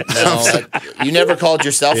septum. No. You never called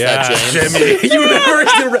yourself that, James. Jimmy.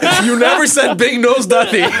 you never said big nose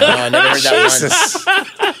nothing. No, I never heard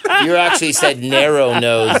that once. You actually said narrow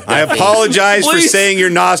nose. I apologize for Please. saying your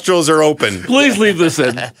nostrils are open. Please leave this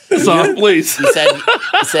in. Soft, please. He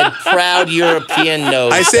said proud European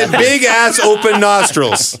nose. I said big ass open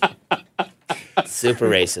nostrils. Super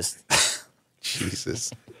racist.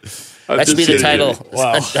 Jesus. That should be the just title.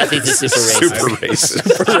 Wow. I think it's super racist.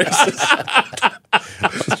 Super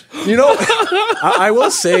racist. You know, I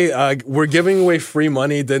will say we're giving away free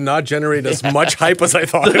money did not generate as much hype as I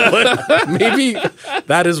thought it would. Maybe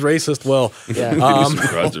that is racist. Well,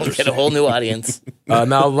 Get a whole new audience.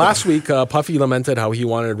 now last week, Puffy lamented how he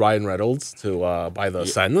wanted Ryan Reynolds to buy the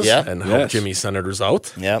Sens and help Jimmy Senators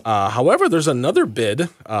out. Yep. However, there's another bid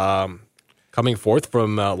coming forth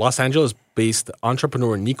from Los Angeles-based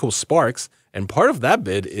entrepreneur Nico Sparks. And part of that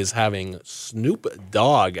bid is having Snoop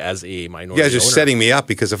Dogg as a minority You guys are owner. setting me up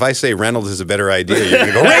because if I say Reynolds is a better idea, you're going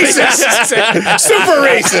to go racist. Super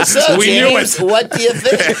racist. So, We James, knew it. what do you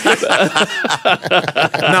think?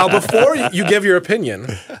 Now, before you give your opinion,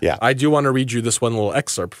 Yeah. I do want to read you this one little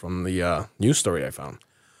excerpt from the news story I found.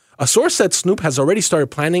 A source said Snoop has already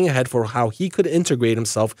started planning ahead for how he could integrate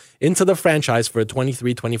himself into the franchise for the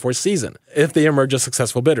 23-24 season if they emerge as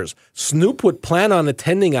successful bidders. Snoop would plan on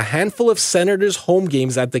attending a handful of Senators' home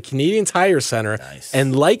games at the Canadian Tire Center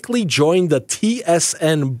and likely join the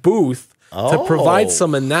TSN booth to provide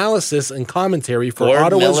some analysis and commentary for Gord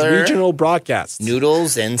Ottawa's Miller, regional broadcasts.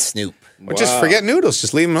 Noodles and Snoop. Well, just forget noodles.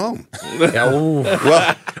 Just leave them home. Yeah, ooh.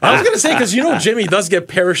 Well, I was going to say, because Jimmy does get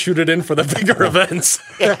parachuted in for the bigger events.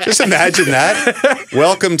 just imagine that.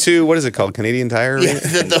 Welcome to, what is it called? Canadian Tire? Yeah,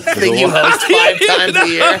 the thing you host 5 times a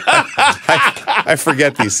year. I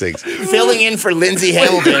forget these things. Filling in for Lindsay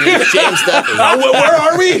Hamilton and James Duffy. Where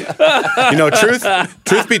are we? You know,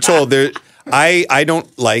 truth be told, I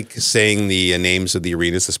don't like saying the names of the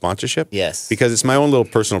arenas, the sponsorship. Yes. Because it's my own little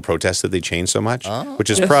personal protest that they change so much,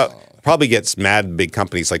 which is probably gets mad big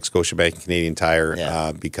companies like Scotiabank and Canadian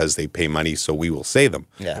Tire because they pay money, so we will say them.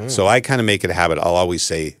 Yeah. So I kind of make it a habit. I'll always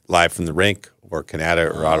say live from the rink or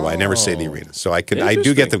Canada or Ottawa. I never say the arena. So I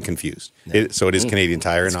do get them confused. So it is Canadian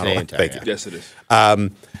Tire in Ottawa. Canadian Tire, Thank you. Yes, it is.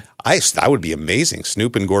 That would be amazing.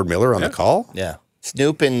 Snoop and Gord Miller on the call. Yeah.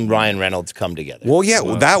 Snoop and Ryan Reynolds come together. Well, yeah,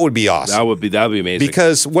 that would be awesome. That would be amazing.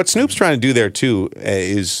 Because what Snoop's trying to do there too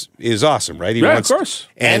is awesome, right? He of course.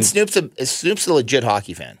 and Snoop's a legit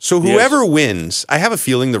hockey fan. So whoever wins, I have a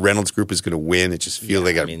feeling the Reynolds group is going to win. It just feels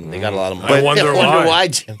like I mean, they got a lot of money. I wonder why.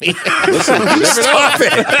 Jimmy. Stop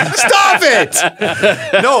it!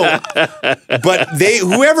 No, but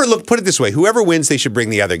put it this way: whoever wins, they should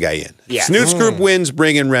bring the other guy in. Yeah. Snoop's group wins,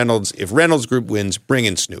 bring in Reynolds. If Reynolds' group wins, bring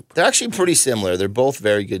in Snoop. They're actually pretty similar. They're both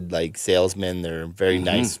very good, like salesmen. They're very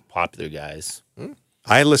nice, popular guys.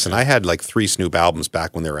 I had like 3 Snoop albums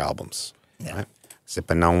back when they were albums. Yeah. Right?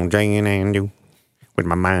 Sipping on Jane and you, with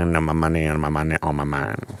my mind on my money and my money on my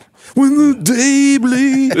mind. When the day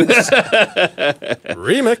bleeds.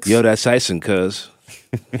 Remix. Yo, that's icing, cuz.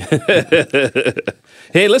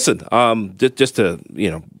 Hey, listen, just to,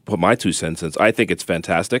 put my 2 cents in, I think it's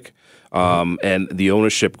fantastic. And the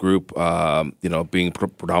ownership group, being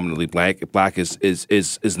predominantly black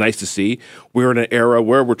is nice to see. We're in an era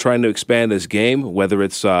where we're trying to expand this game, whether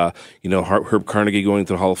it's, Herb Carnegie going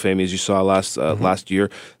to the Hall of Fame, as you saw last year.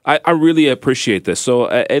 I really appreciate this. So,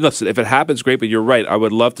 listen, if it happens, great, but you're right. I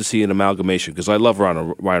would love to see an amalgamation because I love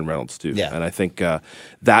Ryan Reynolds, too. Yeah. And I think the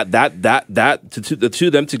two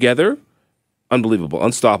of them together, unbelievable,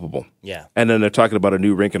 unstoppable. Yeah. And then they're talking about a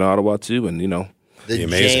new rink in Ottawa, too, and, The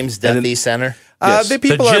amazing. James Duffy Center. The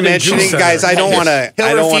people The are gin and mentioning, juice guys. I don't want to. He'll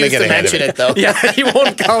I don't want to refuse get ahead of mention it. it, though. Yeah, he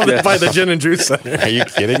won't count it by the Gin and Juice Center. Are you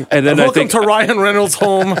kidding? And then Welcome to Ryan Reynolds'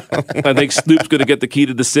 home. I think Snoop's going to get the key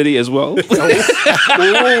to the city as well. Give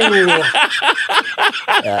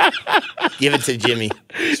it to Jimmy.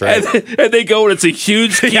 That's right. and they go and it's a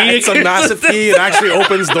huge key. Yeah, it's a massive key. It actually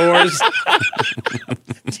opens doors.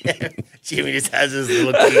 Jimmy just has his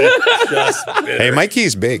little key. Hey, my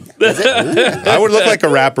key's big. I would look like a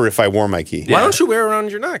rapper if I wore my key. Why don't you wear it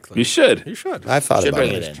around your neck? You should. You should. I thought Should about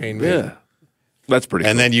bring it. it in. Chain Yeah. That's pretty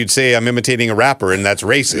And cool. then you'd say I'm imitating a rapper, and that's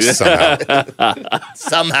racist somehow.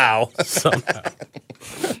 Somehow.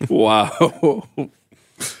 Wow.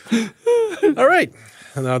 All right.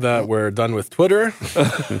 Now that we're done with Twitter, do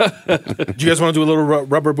you guys want to do a little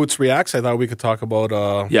Rubber Boots Reacts? I thought we could talk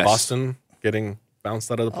about Yes. Boston getting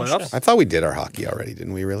bounced out of the playoffs. I thought we did our hockey already,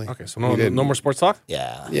 didn't we? Really? Okay, so We did. no more sports talk?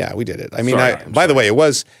 Yeah. Yeah, we did it. I mean, Sorry. by the way, it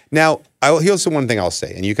was. Now, here's the one thing I'll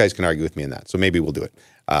say, and you guys can argue with me on that. So maybe we'll do it,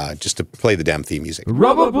 just to play the damn theme music.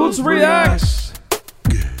 Rubber Boots Reacts.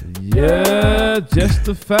 Yeah, just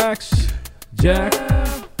the facts, Jack.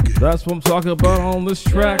 That's what I'm talking about on this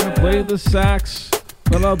track. I play the sax,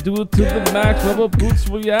 and I'll do it to the max. Rubber Boots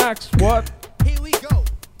Reacts. What? Here we go.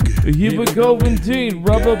 Here we go indeed.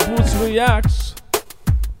 Rubber Boots Reacts.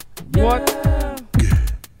 What?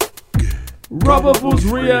 Rubber Boots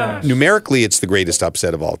Reacts. Numerically, it's the greatest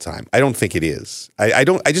upset of all time. I don't think it is. I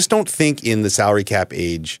just don't think in the salary cap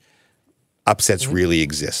age upsets really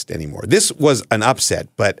exist anymore. This was an upset,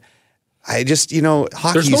 but I just,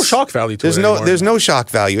 hockey. There's no shock value to it anymore. There's no shock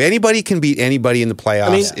value. Anybody can beat anybody in the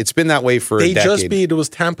playoffs. It's been that way for a decade. They just beat, it was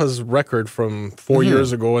Tampa's record from 4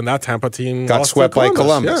 years ago, and that Tampa team got lost swept to by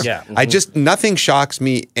Columbus. Yeah. Nothing shocks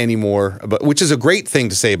me anymore, which is a great thing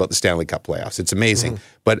to say about the Stanley Cup playoffs. It's amazing.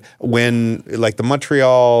 But when, like the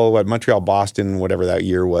Montreal-Boston, whatever that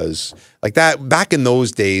year was, like that, back in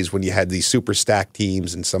those days when you had these super stacked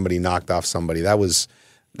teams and somebody knocked off somebody, that was...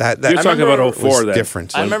 That You're talking about 04 then.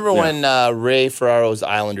 Different. I remember when Ray Ferraro's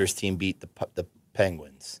Islanders team beat the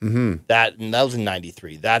Penguins. That was in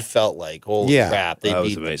 '93. That felt like holy crap. They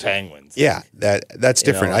beat the Penguins. Yeah, that's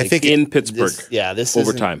different. I think in Pittsburgh. This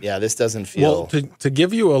overtime. This doesn't feel. Well, to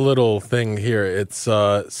give you a little thing here, it's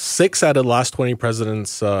 6 out of the last 20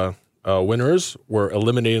 Presidents winners were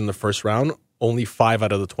eliminated in the first round. Only 5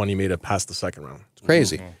 out of the 20 made it past the second round. It's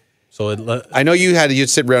crazy. So I know you'd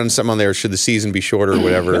sit around something on there. Should the season be shorter or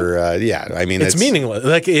whatever? I mean, it's meaningless.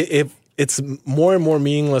 Like it's more and more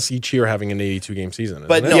meaningless each year having an 82-game season.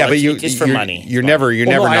 But isn't it? no, it's just for money. You're never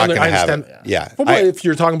not going to have it. Yeah. Well, if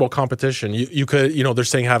you're talking about competition, you could, they're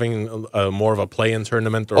saying having more of a play-in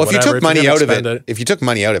tournament or whatever. If you took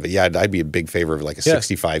money out of it, I'd be a big favor of like a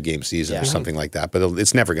 65-game season or something like that. But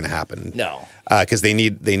it's never going to happen. No. Because they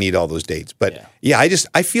need all those dates. But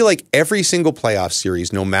I feel like every single playoff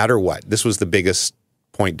series, no matter what, this was the biggest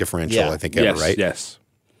point differential I think ever, right? Yes.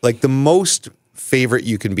 Like the most favorite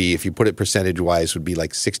you can be, if you put it percentage-wise, would be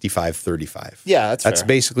like 65-35. Yeah, that's fair.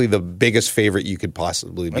 basically the biggest favorite you could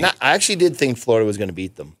possibly be. And I actually did think Florida was going to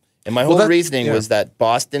beat them. And my whole reasoning was that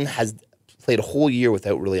Boston has played a whole year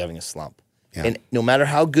without really having a slump. Yeah. And no matter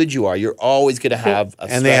how good you are, you're always going to have a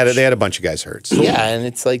and stretch. they had a bunch of guys hurt. So. Yeah, and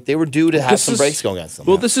it's like they were due to have some breaks going against them.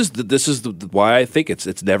 Well, this is why I think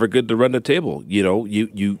it's never good to run the table. You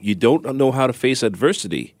don't know how to face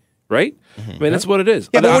adversity. Right? I mean, that's what it is.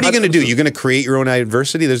 Yeah, but what are you going to do? You're going to create your own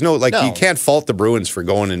adversity? There's you can't fault the Bruins for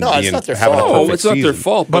going and having a perfect season. It's not their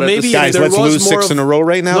fault. But maybe guys, let's lose 6 in a row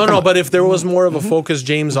right now. No, but if there was more of a focus,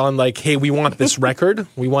 James, on like, hey, we want this record.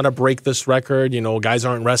 We want to break this record. Guys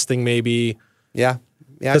aren't resting maybe. Yeah.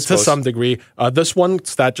 Yeah, to some degree. This one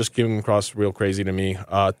stat just came across real crazy to me.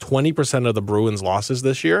 20% of the Bruins' losses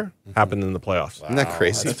this year happened in the playoffs. Isn't that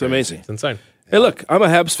crazy? That's amazing. It's insane. Hey, look, I'm a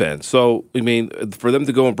Habs fan, so I mean, for them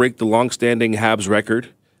to go and break the long-standing Habs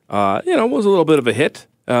record, was a little bit of a hit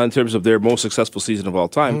in terms of their most successful season of all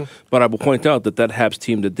time. But I will point out that Habs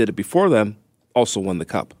team that did it before them also won the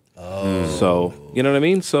cup. Oh, so you know what I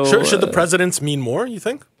mean? So should the Presidents mean more? You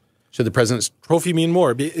think? Should the President's Trophy mean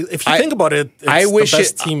more? If you think about it, it's the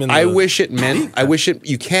best team in the... I wish it meant... I wish it...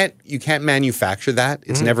 You can't manufacture that.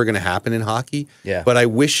 It's never going to happen in hockey. Yeah. But I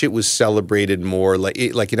wish it was celebrated more,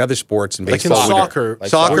 like in other sports and baseball. Like in soccer.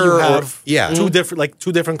 Soccer, you have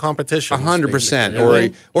two different competitions.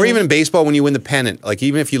 100%. Or even in baseball, when you win the pennant, like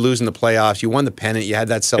even if you lose in the playoffs, you won the pennant, you had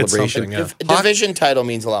that celebration. Yeah. A division title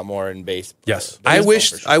means a lot more in baseball. Yes. I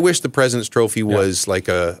wish the President's Trophy was like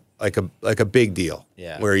a big deal.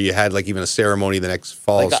 Yeah. Where you had like even a ceremony the next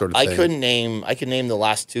fall sort of thing. I could name the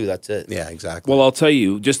last two, that's it. Yeah, exactly. Well, I'll tell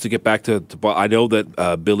you, just to get back to I know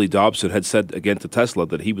that Billy Dobson had said again to Tesla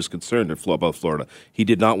that he was concerned about Florida. He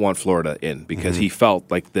did not want Florida in because he felt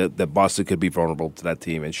like that Boston could be vulnerable to that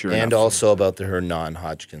team. And also about her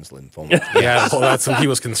non-Hodgkin's lymphoma. Yeah, well, that's what he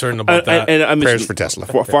was concerned about. And I mean, prayers for Tesla.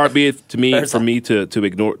 Far be it for me to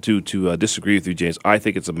disagree with you, James. I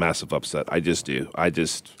think it's a massive upset. I just do.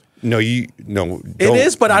 No. It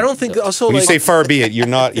is, but I don't think also. When you say far be it, you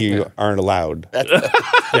aren't allowed on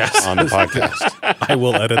the podcast. I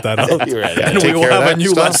will edit that out. You're right. And we will have a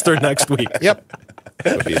new Lester next week. Yep.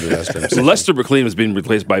 Lester McLean has been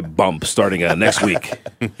replaced by Bump starting next week.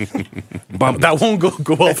 Bump. That won't go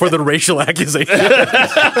well for the racial accusation.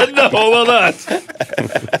 No, will not.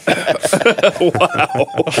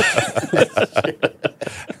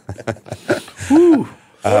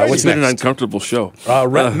 Wow. What's been an uncomfortable show.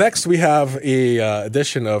 Next, we have a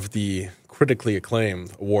edition of the critically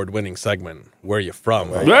acclaimed, award-winning segment. Where are you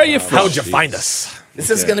from? Where are you from? How'd you find us?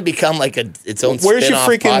 This is going to become like its own Where's your spin-off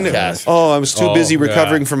freaking podcast. Oh, I was too busy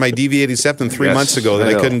recovering from my deviated septum 3 months ago that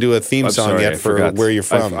I couldn't do a theme song yet for Where You're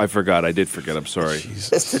From. I forgot. I did forget. I'm sorry.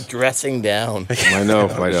 Just a dressing down. I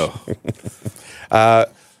know.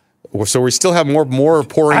 So we still have more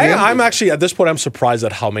pouring in? I'm actually, at this point, I'm surprised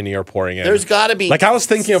at how many are pouring in. There's got to be... Like, I was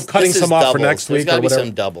thinking of cutting some off for next week or whatever. There's got to be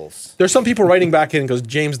some doubles. There's some people writing back in because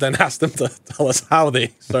James then asked them to tell us how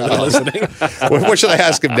they started listening. What should I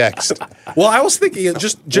ask him next? Well, I was thinking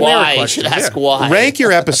just generic questions. You should ask why. Rank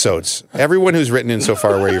your episodes. Everyone who's written in so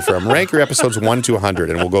far Where You're From, rank your episodes 1 to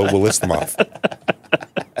 100, and we'll list them off.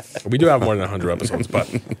 We do have more than 100 episodes, but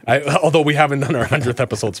although we haven't done our 100th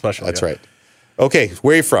episode special That's yet. right. Okay,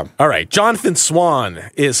 where are you from? All right. Jonathan Swan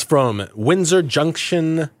is from Windsor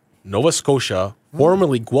Junction, Nova Scotia,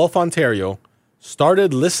 formerly Guelph, Ontario.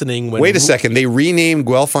 Started listening when... Wait a second. They renamed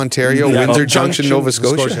Guelph, Ontario, Yeah. Windsor Oh, Junction, Nova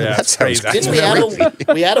Scotia? Yeah, That sounds crazy.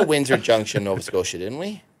 Didn't we had a Windsor Junction, Nova Scotia, didn't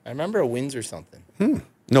we? I remember a Windsor something.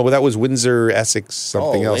 No, but that was Windsor, Essex,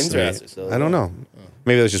 something else. Windsor, Essex. I don't know.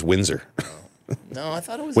 Maybe that was just Windsor. No, I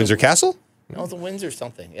thought it was Windsor Castle? No, it was a Windsor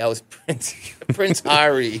something. Yeah, it was Prince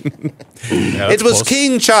Harry. It was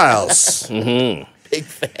King Charles. Big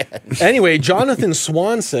fan. Anyway, Jonathan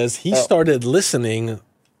Swan says he started listening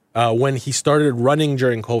when he started running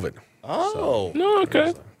during COVID. Oh. No,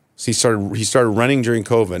 okay. So he started running during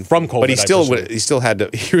COVID. From COVID, But he still had to,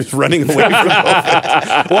 he was running away from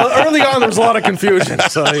COVID. Well, early on, there was a lot of confusion.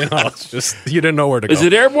 So, it's just, you didn't know where to go. Is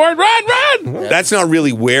it airborne? Run! That's not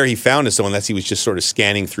really where he found us, though, unless he was just sort of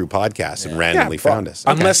scanning through podcasts and randomly found us.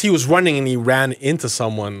 Unless he was running and he ran into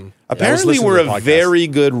someone. Apparently, we're a very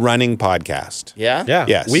good running podcast. Yeah? Yeah.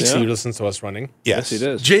 Yes. Weeks Yeah. he listens to us running. Yes, Yes, it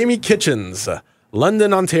is. Jamie Kitchens,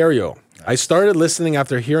 London, Ontario. I started listening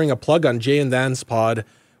after hearing a plug on Jay and Dan's pod,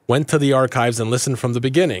 went to the archives and listened from the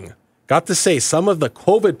beginning. Got to say, some of the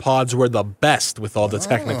COVID pods were the best with all the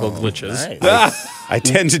technical glitches. Nice. I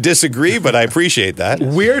tend to disagree, but I appreciate that.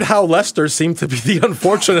 Weird how Lester seemed to be the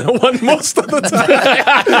unfortunate one most of the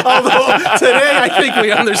time. Although today, I think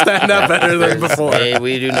we understand that better than before. Hey,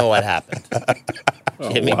 we do know what happened.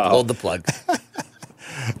 Jimmy pulled the plug.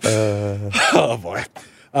 Oh, boy.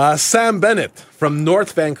 Sam Bennett from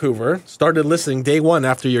North Vancouver started listening day one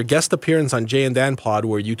after your guest appearance on Jay and Dan Pod,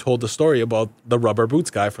 where you told the story about the rubber boots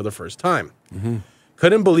guy for the first time.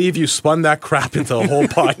 Couldn't believe you spun that crap into a whole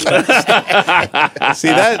podcast. See,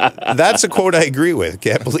 that's a quote I agree with.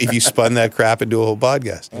 Can't believe you spun that crap into a whole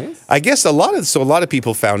podcast. I guess a lot of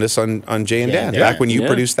people found us on Jay and Dan back when you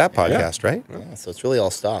produced that podcast, right? Yeah, so it's really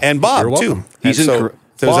all stuff. And Bob, You're too. welcome. And He's so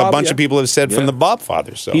there's a Bob, bunch of people have said from the Bob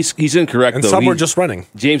Fathers. So He's incorrect, And though. some were just running.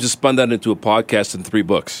 James has spun that into a podcast and 3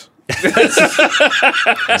 books. that's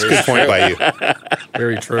a good point by you.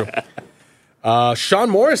 Very true.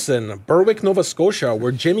 Sean Morrison, Berwick, Nova Scotia,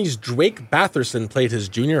 where Jimmy's Drake Batherson played his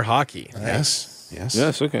junior hockey. Yes.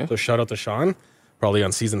 Yes, okay. So shout out to Sean. Probably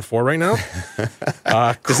on season 4 right now.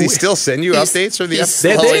 Does he still send you updates for the he's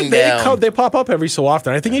episode? slowing down. They pop up every so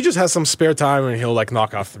often. I think he just has some spare time and he'll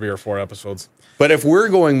knock off 3 or 4 episodes. But if we're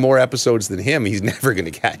going more episodes than him, he's never going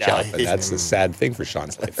to catch up. And he's- that's the sad thing for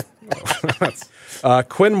Sean's life.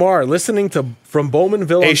 Quinn Marr, listening from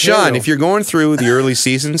Bowmanville, Hey, Ontario. Sean, if you're going through the early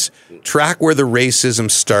seasons, track where the racism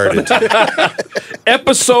started.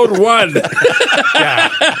 Episode 1.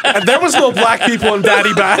 And there was no black people in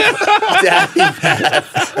Daddy Bath.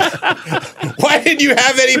 Why didn't you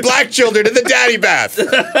have any black children in the daddy bath?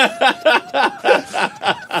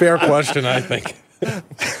 Fair question, I think.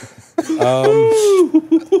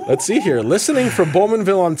 Let's see here. Listening from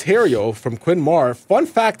Bowmanville, Ontario, from Quinn Marr. Fun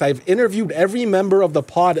fact, I've interviewed every member of the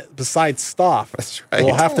pod besides Stoff. That's right.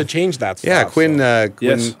 We'll have to change that stuff. Yeah, Quinn,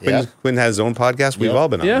 Yes. Quinn has his own podcast. We've all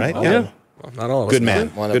been on, right? Not all of us. Good man.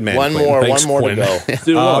 One Quinn. more Thanks, to Quinn. go.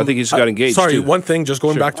 Dude, well, I think he just got engaged. Sorry, too. one thing, just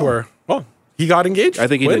going back to our... Oh, he got engaged? I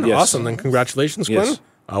think he Quinn? did, yes. Awesome, then congratulations, Yes. Quinn.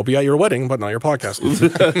 I'll be at your wedding, but not your podcast.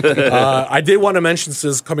 I did want to mention,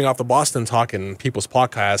 since coming off the Boston Talk and People's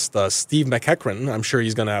Podcast, Steve McEachran, I'm sure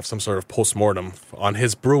he's going to have some sort of post-mortem on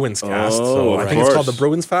his Bruins cast. So I of think it's called course. the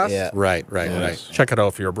Bruins Fast. Yeah. Right. Check it out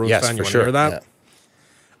if you're a Bruins Yes, fan. You for want sure. to hear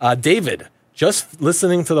that? David, just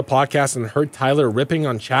listening to the podcast and heard Tyler ripping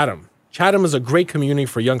on Chatham. Chatham is a great community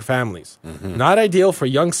for young families. Not ideal for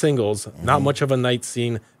young singles, not much of a night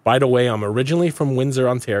scene. By the way, I'm originally from Windsor,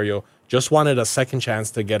 Ontario. Just wanted a second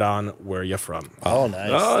chance to get on Where You From. Oh, nice.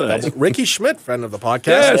 Oh, nice. Ricky Schmidt, friend of the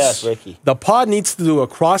podcast. Yes, Ricky. The pod needs to do a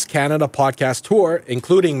cross-Canada podcast tour,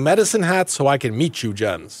 including Medicine Hat, so I can meet you,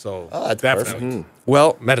 Jen. So that's definitely.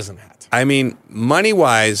 Well, Medicine Hat. I mean,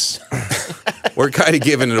 money-wise, we're kind of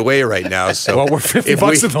giving it away right now. So Well, we're 50 if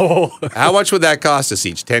bucks in the hole. How much would that cost us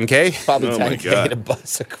each? 10K? Probably Oh, my 10K God.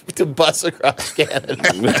 to bus across Canada.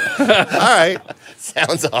 All right.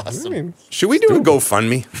 Sounds awesome. Should we do a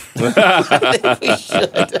GoFundMe?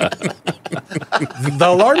 The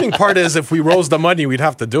alarming part is if we rose the money, we'd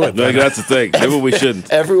have to do it. No, that's the thing. Maybe we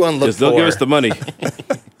shouldn't. Everyone looks Because they'll give us the money.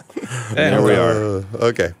 There we are.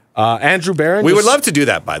 Okay. Andrew Barron. We would just- love to do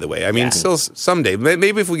that, by the way. I mean, still someday.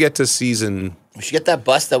 Maybe if we get to season... We should get that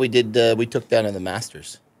bus that we did. We took down in the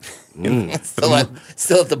Masters. still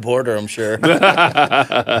at the border, I'm sure.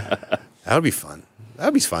 That would be fun. That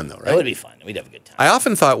would be fun, though, right? That would be fun. We'd have a good time. I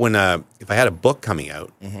often thought when if I had a book coming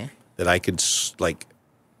out that I could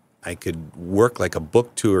I could work like a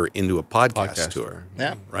book tour into a podcast tour.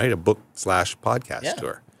 Yeah. Right? A book/podcast Yeah.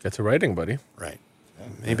 tour. Get to writing, buddy. Right.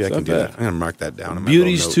 Maybe I can do that. I'm going to mark that down in my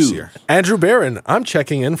Beauties little notes too. here. Andrew Barron, I'm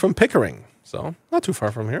checking in from Pickering. So, not too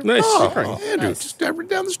far from here. Nice. Pickering. Andrew, just down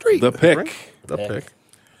the street. The pick. The pick.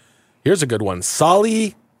 Here's a good one.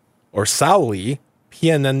 Sauli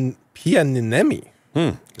Pianinemi.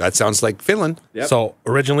 That sounds like Finland. Yep. So,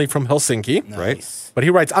 originally from Helsinki. Right. But he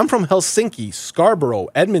writes, I'm from Helsinki, Scarborough,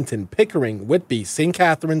 Edmonton, Pickering, Whitby, St.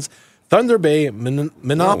 Catharines, Thunder Bay,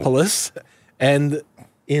 Minneapolis, and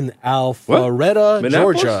in Alpharetta,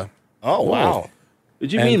 Minneapolis? Georgia. Oh, wow.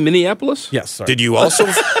 Did you mean Minneapolis? Yes, sorry. Did you also?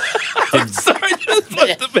 Sorry, just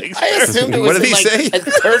wanted to make I sure. assumed it was What did in, he say? a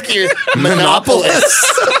Turkey or Monopolis.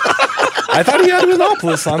 I thought he had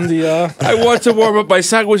Minneapolis on the... I want to warm up my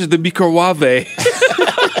sandwich at the microwave.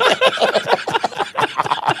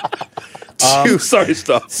 Sorry,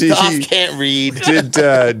 stop. Goff can't read.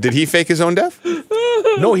 Did he fake his own death?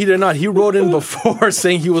 No, he did not. He wrote in before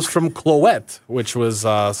saying he was from Cloette, which was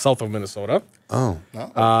south of Minnesota. Oh.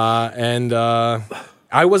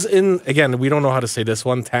 I was in, again, we don't know how to say this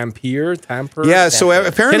one, Tamper. Yeah, so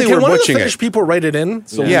apparently Can we're one of the butchering Finnish it. people write it in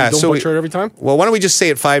so we don't butcher it every time? Well, why don't we just say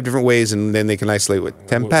it 5 different ways and then they can isolate what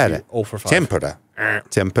tempera. Oh for 5. Tempera.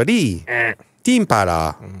 Temperi.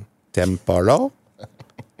 Timpara. Temporo.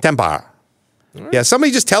 Tempara. Yeah,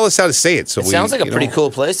 somebody just tell us how to say it. So It sounds like a pretty cool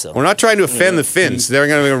place, though. We're not trying to offend the Finns. They're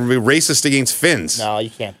going to be racist against Finns. No, you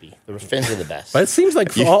can't be. The Finns are the best. But it seems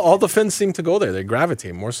like all the Finns seem to go there. They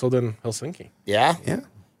gravitate more so than Helsinki. Yeah? Yeah.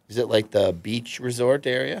 Is it like the beach resort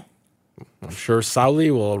area? I'm sure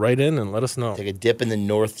Sauli will write in and let us know. Take a dip in the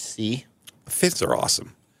North Sea? The Finns are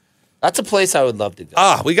awesome. That's a place I would love to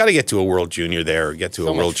go. We got to get to a World Junior there or get to a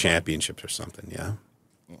much World fun. Championships or something, yeah.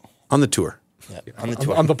 On the tour. Yeah, on the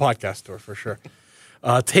tour. On the podcast tour, for sure.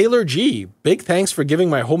 Taylor G, big thanks for giving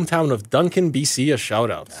my hometown of Duncan, BC a shout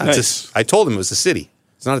out. I told him it was a city.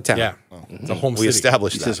 It's not a town. Yeah, it's a home We city.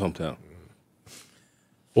 established It's that. his hometown.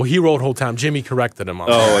 Well, he wrote hometown. Jimmy corrected him on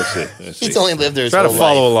that. Oh, I see. He's only lived there his Try to whole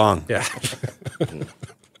follow life. along. Yeah.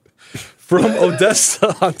 From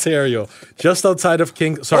Odessa, Ontario, just outside of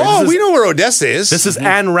King. Sorry, Oh, this we is, know where Odessa is. this is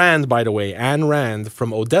Anne Rand, by the way. Anne Rand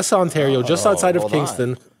from Odessa, Ontario, just outside of hold on.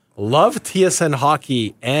 Kingston. Love TSN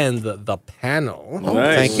hockey and the panel.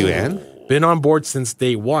 Nice. Thank you, Ann. Been on board since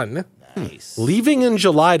day one. Nice. Leaving in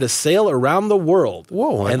July to sail around the world.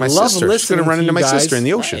 Whoa, like and my love sister. She's listening going to run to into you my guys. sister in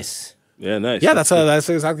the ocean. Nice. Yeah, nice. Yeah, that's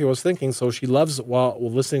exactly what I was thinking. So she loves while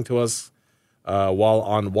listening to us while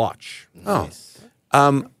on watch. Oh.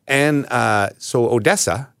 So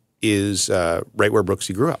Odessa is right where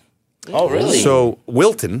Brooksy grew up. Oh, really? So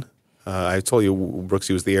Wilton, I told you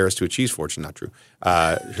Brooksy was the heiress to a cheese fortune. Not true.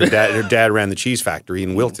 Her dad ran the cheese factory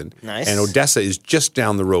in Wilton. Nice. And Odessa is just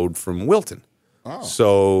down the road from Wilton. Oh.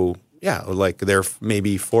 So yeah, like they're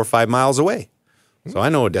maybe 4 or 5 miles away. So I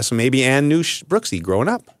know Odessa. Maybe Ann knew Brooksy growing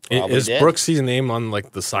up. Probably Is did. Brooksy's name on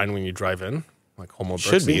like the sign when you drive in? Like Homo Brooksy?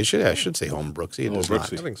 Should be. It should. I should say home Brooksy. It does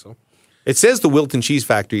Brooksy. I not. think so. It says the Wilton Cheese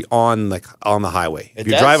Factory on the highway. If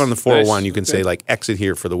you does? drive on the 401, Nice. you can say like exit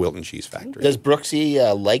here for the Wilton Cheese Factory. Does Brooksy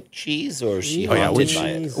like cheese or is she haunted by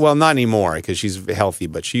it? Well, not anymore because she's healthy,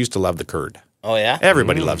 but she used to love the curd. Oh, yeah?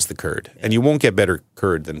 Everybody loves the curd, and you won't get better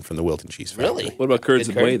curd than from the Wilton Cheese Factory. Really? What about curds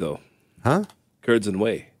Good and whey, curd. though? Huh? Curds and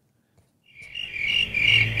whey.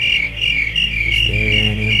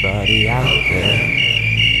 Anybody out there?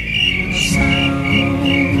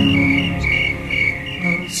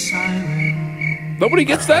 Nobody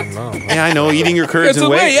gets that? Yeah, I know. Eating your curds Curds and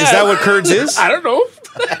and whey. whey, yeah. Is that what curds is? I don't know.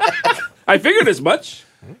 I figured as much.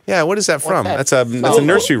 Yeah. What is that from? that? That's a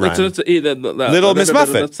nursery rhyme. Little Miss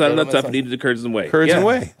Muffet. That's not enough time. I needed the curds and whey. Curds and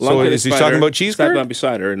whey. So Long-headed is he spider, talking about cheese sat curd? down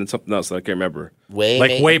beside her, and then something else that I can't remember.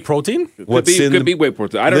 Like whey protein? Could be whey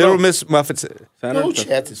protein. I don't Little know. Miss Muffet? No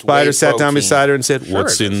chance it's Spider whey sat down protein. beside her and said,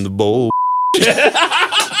 "What's in the bowl?"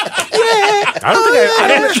 I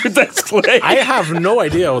don't think That's clay. I have no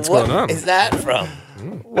idea what's going on. What is that from?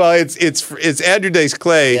 Well, it's Andrew Dice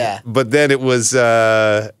Clay, Yeah. but then it was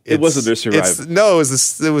It was a nursery rhyme. No, it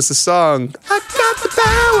was the song. I got the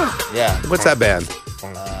power. Yeah. What's that band?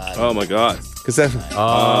 Oh my god. Because that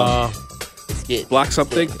Let's get Black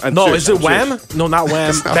something? I'm No, sure- is it I'm sure. Wham? No, not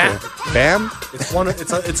Wham. Bam. Bam. It's one.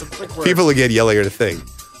 It's a quick word. People will get yellier to think.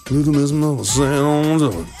 Little Miss Muffet sounds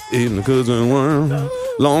eating the goods and worm.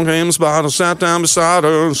 Long came the spider, sat down beside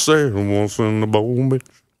her and said, "What's in the bowl, bitch?"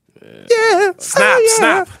 Yeah. Snap, Oh, yeah.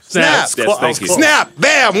 snap, Snap. Yes, thank you. Snap.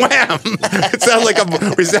 Bam. Wham.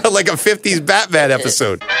 We sound like a 50s Batman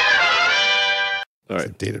episode. All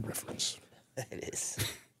right. Dated reference. it is.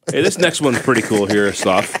 Hey, this next one's pretty cool here,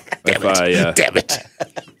 Soft. If I, Damn it.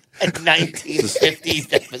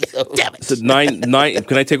 1950s episode. Damn it. So nine.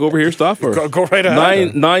 Can I take over here, Stoff? Or? Go right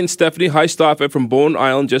ahead. Nine. Stephanie. Hi, Stoff. I'm from Bowen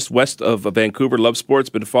Island, just west of Vancouver. Love sports.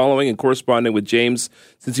 Been following and corresponding with James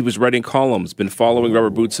since he was writing columns. Been following Rubber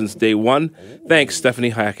Boots since day one. Thanks, Stephanie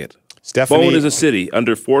Hackett. Stephanie, Bowen is a city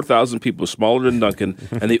under 4,000 people, smaller than Duncan,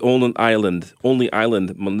 and the only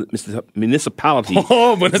island municipality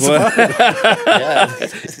Oh, municipality.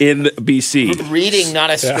 in BC. Reading, not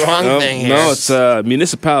a strong thing here. No, it's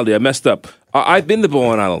municipality. I messed up. I've been to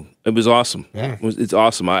Bowen Island. It was awesome. It's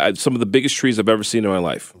awesome. Some of the biggest trees I've ever seen in my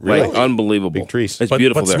life. Really? Like, unbelievable. Big trees. It's But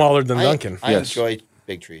beautiful there. smaller than Duncan. I Yes. enjoy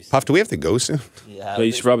big trees. Puff, do we have to go soon? Yeah, So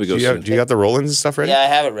you should probably go soon. Do you got the Rollins and stuff ready? yeah, I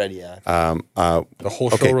have it ready. Yeah. The whole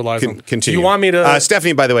show relies on. Continue. Do you want me to?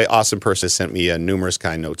 Stephanie, by the way, awesome person, has sent me numerous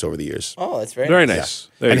kind notes over the years. Oh, that's very Very nice. nice.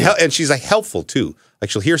 There you go. And she's like helpful too. Like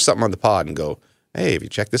she'll hear something on the pod and go, "Hey, have you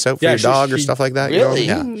checked this out for Yeah, your dog or she- stuff like that?" Really?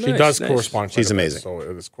 You know? Yeah. She does nice. correspond. She's quite a bit, amazing. So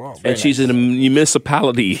it is cool. And she's in a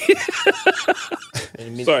municipality.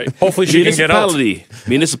 Sorry. Hopefully she can get out.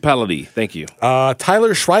 Municipality. Thank you.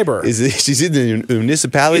 Tyler Schreiber. She's in the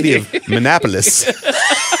municipality of Minneapolis.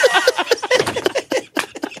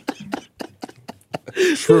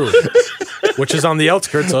 True. Which is on the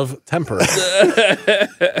outskirts of Temper.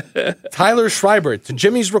 Tyler Schreiber, to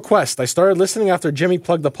Jimmy's request, I started listening after Jimmy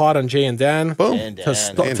plugged the pod on Jay and Dan. Boom. And,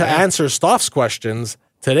 To answer Stoff's questions,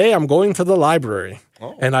 today I'm going to the library.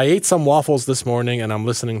 And I ate some waffles this morning, and I'm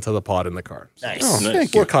listening to the pod in the car. nice.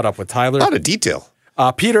 Thank We're you. caught up with Tyler. A lot of detail.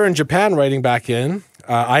 Peter in Japan writing back in.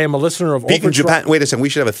 I am a listener of Pete in Overdrive. Japan. Wait a second. We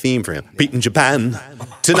should have a theme for him. Pete in Japan.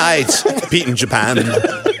 Tonight. Pete in Japan.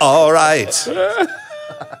 All right.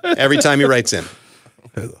 Every time he writes in.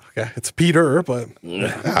 Okay, it's Peter, but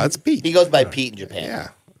Yeah, it's Pete. He goes by Pete in Japan. Yeah.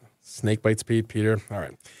 Snake Bites Pete, Peter. All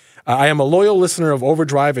right. I am a loyal listener of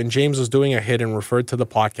Overdrive, and James was doing a hit and referred to the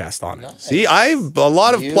podcast on it. See, I've a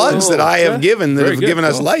lot of plugs that I have given that Very have good. given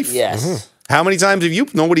us Cool. life. Yes. How many times have you?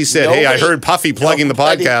 Nobody said, "Hey, I Nobody- heard Puffy plugging the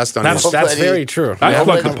nobody- podcast on his." That's Nobody- very true. I've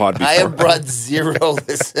plugged the pod I before. have brought 0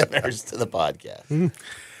 listeners to the podcast.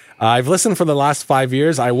 I've listened for the last 5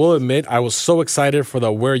 years. I will admit I was so excited for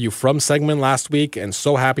the Where You From segment last week and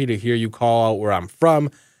so happy to hear you call out where I'm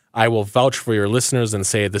from. I will vouch for your listeners and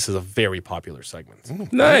say this is a very popular segment.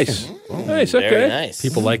 Nice. Nice. Okay. Very nice.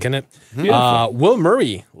 People liking it. Will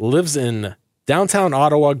Murray lives in downtown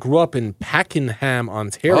Ottawa, grew up in Pakenham,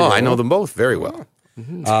 Ontario. Oh, I know them both very well.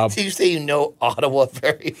 So you say you know Ottawa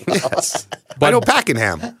very well. I know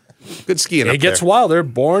Pakenham. Good skiing up It gets there. wilder.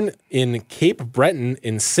 Born in Cape Breton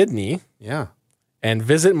in Sydney Yeah. and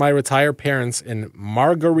visit my retired parents in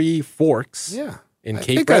Margaree Forks. Yeah. In I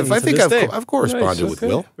Cape think Breton. I've corresponded with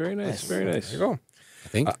Will. Very nice. Very nice. There you go. I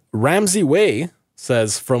think. Ramsey Way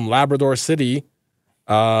says from Labrador City.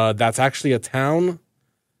 That's actually a town.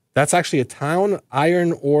 That's actually a town,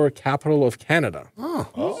 iron ore capital of Canada.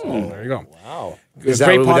 Oh, there you go. Wow. Would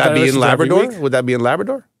pod that I be listen in to every Labrador? week. Would that be in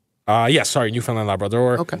Labrador? Yes, sorry, Newfoundland,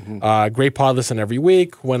 Labrador. Okay. Great pod listen every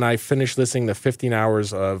week. When I finish listening to 15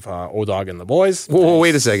 hours of O-Dog and the Boys. Whoa,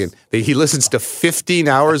 wait a second. He listens to 15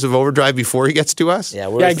 hours of Overdrive before he gets to us? Yeah,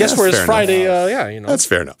 Yeah, I guess That's where it's fair Friday. enough. That's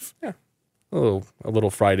fair enough. a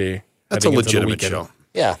little Friday. That's a heading into the legitimate weekend. show.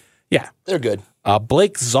 Yeah, Yeah. they're good.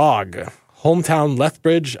 Blake Zog, hometown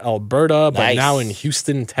Lethbridge, Alberta, but Nice. now in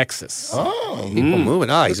Houston, Texas. People moving.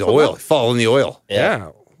 He's oil. Following the oil. Yeah.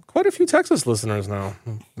 Quite a few Texas listeners now.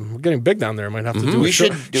 We're getting big down there. Might have to do a We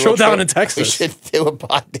should do a showdown trip. in Texas. We should do a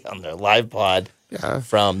pod down there, live pod Yeah.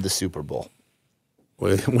 from the Super Bowl.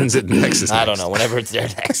 When's it in Texas? I don't know. Whenever it's there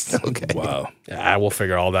next. Okay. Wow. Yeah, we'll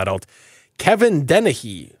figure all that out. Kevin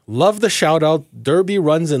Dennehy, love the shout out. Derby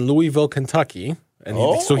runs in Louisville, Kentucky. And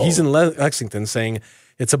so he's in Lexington saying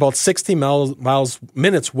it's about 60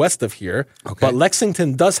 minutes west of here. But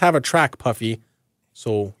Lexington does have a track, Puffy.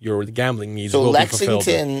 So your gambling needs So will be fulfilled.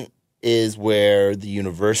 Lexington is where the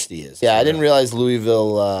university is. Yeah, I didn't realize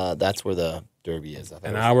Louisville, that's where the Derby is. I thought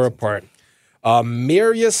An it was hour apart.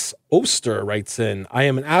 Marius Oster writes in, I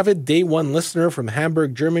am an avid day one listener from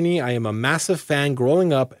Hamburg, Germany. I am a massive fan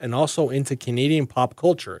growing up and also into Canadian pop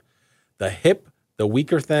culture. The hip, the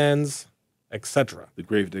weaker thans, etc. The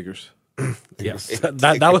Gravediggers. Yes,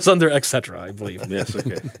 that was under etc., I believe. Yes.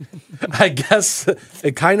 Okay. I guess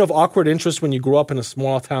a kind of awkward interest when you grow up in a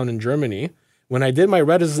small town in Germany. When I did my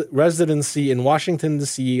residency in Washington,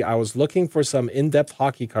 D.C., I was looking for some in-depth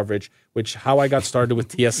hockey coverage, which how I got started with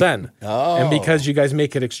TSN. And because you guys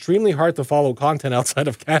make it extremely hard to follow content outside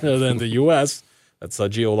of Canada and the U.S., that's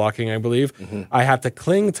geo-locking, I believe, I had to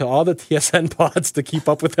cling to all the TSN pods to keep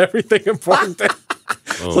up with everything important.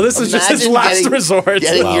 So this is just his Imagine last getting- resort.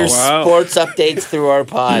 Getting your Wow. sports updates through our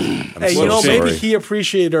pod. Hey, so you know, maybe sorry. he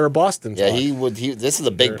appreciated our Boston Yeah, talk. he would. This is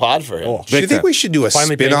a big pod for him. Oh, Do you think we should do a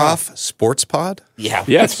Finally paying spin-off sports pod? Yeah,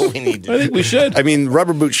 Yes. that's what we need to I do. think we should. I mean,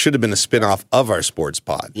 Rubber Boots should have been a spin-off of our sports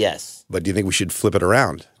pod. Yes. But do you think we should flip it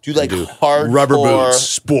around? Do like hardcore Rubber Boots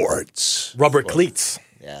Sports. rubber cleats.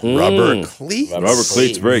 Yeah. Rubber cleats. Rubber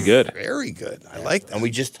cleats, very good. Very good. I like that. And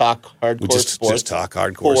we just talk hardcore We just sports. talk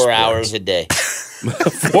hardcore 4 sports. hours a day.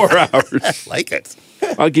 4 hours. Like it.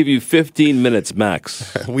 I'll give you 15 minutes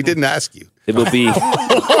max. We didn't ask you. It will be.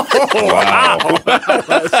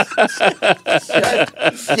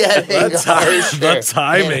 The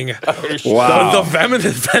timing. Wow.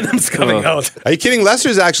 The venom's coming out. Are you kidding?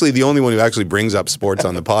 Lester's actually the only one who actually brings up sports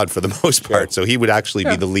on the pod for the most part, so he would actually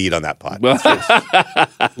be the lead on that pod.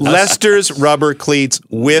 Lester's Rubber Cleats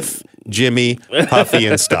with Jimmy, Puffy,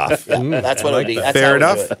 and stuff. That's what it would be. That's Fair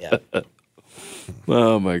how we do enough. it, yeah.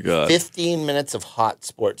 Oh my God. 15 minutes of hot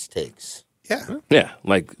sports takes. Yeah. Yeah,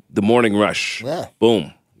 like the morning rush. Yeah.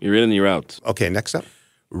 Boom. You're in and you're out. Okay, next up.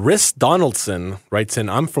 Riss Donaldson writes in,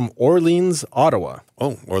 I'm from Orleans, Ottawa.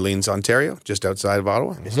 Oh, Orleans, Ontario, just outside of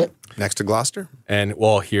Ottawa. Is it? Next to Gloucester. And,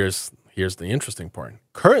 well, here's the interesting part.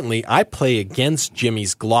 Currently, I play against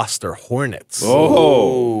Jimmy's Gloucester Hornets.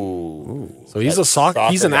 Oh. So he's a soccer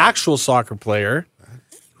he's an guy. actual soccer player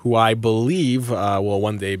who I believe will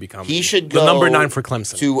one day become He should the go number 9 for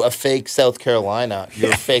Clemson. to a fake South Carolina,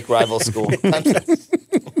 your fake rival school. He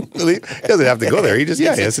doesn't have to go there. He just, he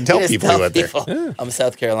has to tell You just people he went there. I'm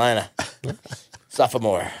South Carolina.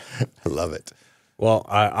 Sophomore. I love it. Well,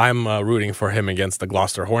 I'm rooting for him against the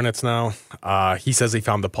Gloucester Hornets now. He says he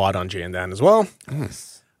found the pod on Jay and Dan as well.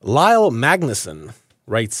 Lyle Magnuson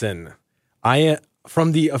writes in,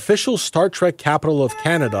 from the official Star Trek capital of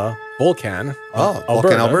Canada, Vulcan,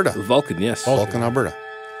 Vulcan, Alberta. Vulcan, yes. Vulcan, Alberta.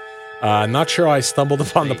 Not sure I stumbled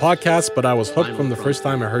upon the podcast, but I was hooked from the first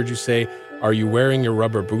time I heard you say, "Are you wearing your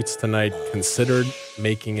rubber boots tonight?" Considered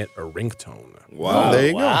making it a ringtone. Wow. There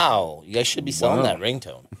you go. Wow. You guys should be selling that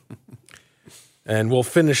ringtone. And we'll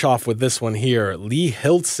finish off with this one here. Lee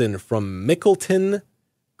Hildson from Mickleton,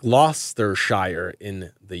 Gloucestershire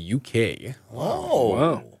in the UK.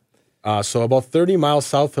 Oh. Wow. So about 30 miles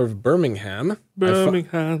south of Birmingham.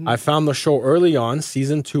 I found the show early on,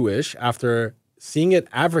 season 2-ish, after seeing it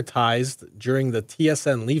advertised during the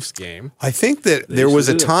TSN Leafs game. I think that there was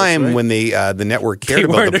a time when the network cared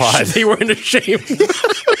about the pod. They weren't ashamed.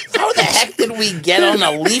 How the heck did we get on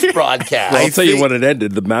a Leaf broadcast? Well, I'll tell you when it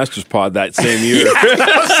ended, the Masters pod that same year.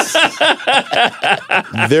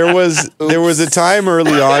 There was a time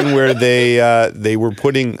early on where they were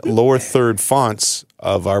putting lower third fonts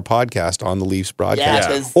of our podcast on the Leafs broadcast.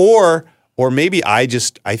 Yeah, 'cause- Or maybe I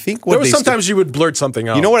think what There was they sometimes you would blurt something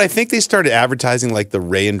out. you know what? I think they started advertising like the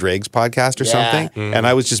Ray and Dregs podcast or Yeah. something. And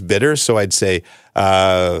I was just bitter. So I'd say,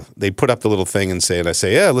 they put up the little thing and I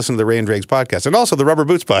say, yeah, listen to the Ray and Dregs podcast and also the Rubber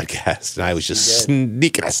Boots podcast. And I was just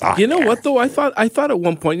sneaking us on. You know what though? I thought at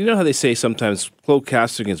one point, you know how they say sometimes closed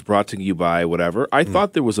casting is brought to you by whatever. I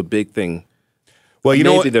thought there was a big thing. Well, you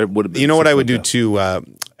know Maybe what? there would have been You know what I would something do like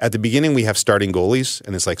too. At the beginning, we have starting goalies,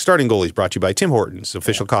 and it's like starting goalies brought to you by Tim Hortons,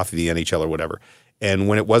 official coffee of the NHL or whatever. And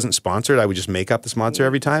when it wasn't sponsored, I would just make up the sponsor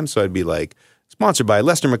every time. So I'd be like, sponsored by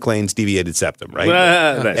Lester McLean's Deviated Septum, right?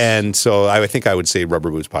 Nice. And so I think I would say Rubber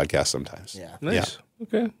Boots podcast sometimes. Yeah. Nice.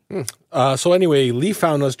 Okay. So anyway, Leaf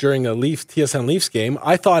found us during a TSN Leafs game.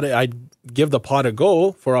 I thought I'd give the pod a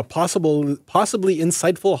go for a possibly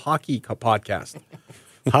insightful hockey podcast.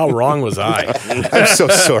 How wrong was I? I'm so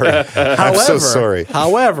sorry. I'm so sorry.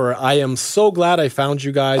 However, I am so glad I found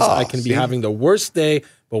you guys. I can be having the worst day,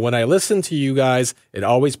 but when I listen to you guys, it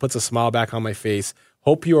always puts a smile back on my face.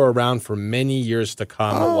 Hope you are around for many years to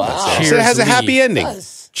come. wow. Cheers, So it has a Lee. happy ending.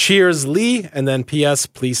 Cheers, Lee. And then P.S.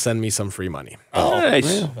 Please send me some free money.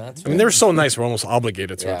 Nice. I mean, they're so nice. We're almost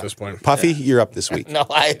obligated to at this point. Puffy, you're up this week. No,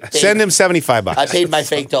 I paid, Send him $75. I paid my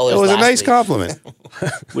fake dollars. It was a last nice week. compliment.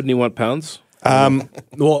 Wouldn't you want pounds?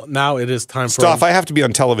 Well, now it is time for... Stoff, I have to be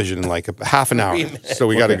on television in like a half an hour, so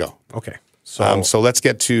we got to go. Okay. So, So let's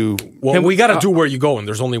get to well, we got to do where you go, and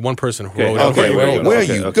there's only one person who wrote it. okay. where Where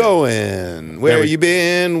you you go? going? Where you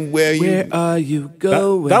been? Where you? Where are you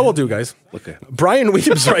going? That will do, guys. Okay. Brian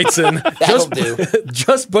Williams writes in, That'll do.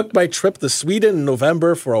 just booked my trip to Sweden in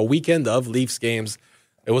November for a weekend of Leafs games.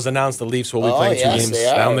 It was announced the Leafs will be playing two yes, games they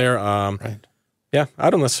are. down there. Yeah, I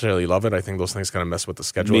don't necessarily love it. I think those things kind of mess with the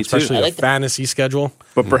schedule, Me too. especially I a like the- fantasy schedule.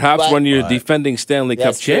 But perhaps But- when you're defending Stanley Cup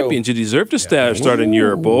That's true. champions, you deserve to start in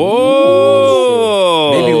Europe.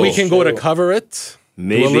 Oh, Maybe we can go to cover it.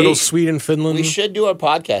 Maybe. Do a little Sweden, Finland. We should do our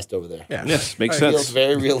podcast over there. Yeah. Yes, makes Feels sense.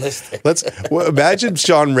 very realistic. Imagine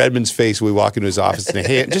Sean Redmond's face when we walk into his office and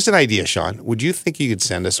hey, just an idea, Sean. Would you think you could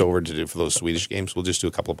send us over to do for those Swedish games? We'll just do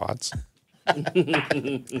a couple of pods.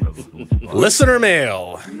 Listener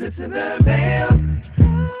mail.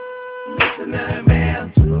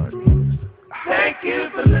 Thank you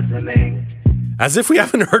for listening. As if we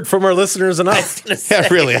haven't heard from our listeners enough. Yeah,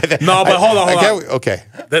 really. No, but hold on. Okay.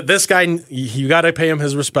 This guy, you got to pay him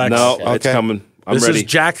his respects. No, it's coming. I'm this ready. is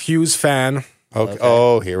Jack Hughes fan. Okay.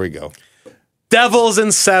 Oh, here we go. Devils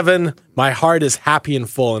in 7. My heart is happy and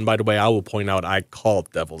full. And by the way, I will point out I called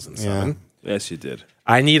Devils in 7. Yes, you did.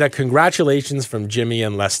 I need a congratulations from Jimmy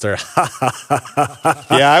and Lester.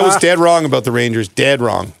 Yeah, I was dead wrong about the Rangers. Dead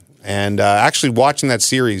wrong. And actually watching that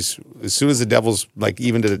series, as soon as the Devils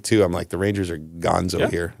even did it too, I'm like, the Rangers are gonzo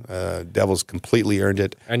here. Devils completely earned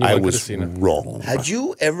it. And you I could was have seen it. wrong. Had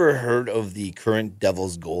you ever heard of the current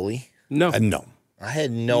Devils goalie? No. No. I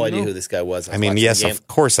had no idea who this guy was. I mean, yes, of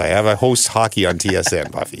course I have. I host hockey on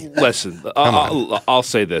TSN, Buffy. Listen, I'll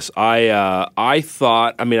say this. I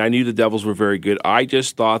thought, I knew the Devils were very good. I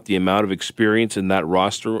just thought the amount of experience in that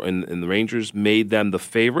roster and the Rangers made them the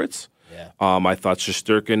favorites. Yeah. I thought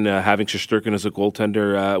Shesterkin, having Shesterkin as a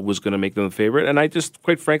goaltender was going to make them the favorite. And I just,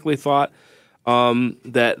 quite frankly, thought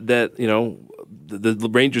that you know, the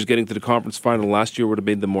Rangers getting to the conference final last year would have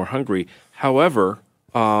made them more hungry. However,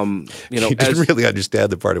 you know, You didn't really understand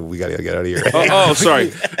the part of we got to get out of here. oh,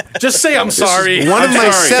 sorry. Just say I'm sorry. One of I'm my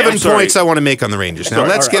sorry. 7 I'm sorry. points I want to make on the Rangers. Now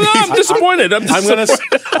let's get. No, I'm disappointed.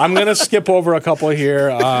 I'm gonna skip over a couple here.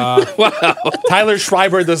 Tyler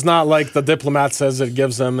Schreiber does not like the Diplomat says it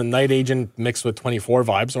gives him a Night Agent mixed with 24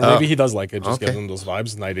 vibes, or maybe he does like it. Just gives him those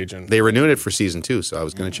vibes. Night Agent. They renewed it for season 2, so I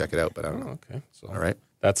was going to check it out, but I don't know. Okay, so All right.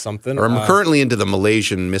 that's something. Or I'm currently into the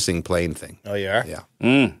Malaysian missing plane thing. Oh, you are?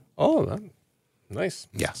 Yeah. Nice.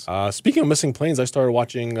 Yes. Speaking of missing planes, I started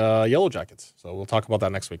watching Yellow Jackets, so we'll talk about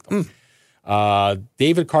that next week. Though.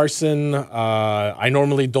 David Carson. I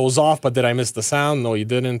normally doze off, but did I miss the sound? No, you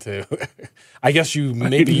didn't. I guess you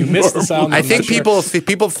missed the sound. I I'm think not sure.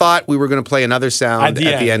 people thought we were going to play another sound at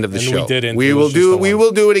the end of the and show. we didn't. We It will was just the we one.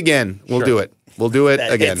 will do it again. We'll do it. We'll do it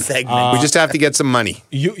That again. hit segment. We just have to get some money.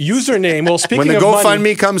 Username. Well, speaking When the of GoFundMe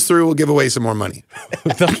money, comes through, we'll give away some more money.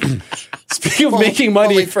 speaking of making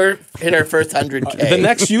money, Only hit our first 100K. the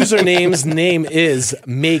next username's name is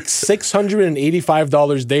make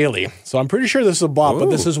 $685 daily. So I'm pretty sure this is a bot, but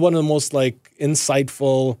this is one of the most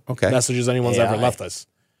insightful messages anyone's ever left us.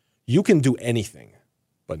 You can do anything,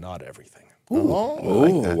 but not everything.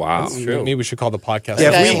 Oh, wow. Maybe we should call the podcast. Yeah,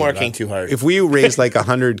 I if am we- working too hard. If we raised like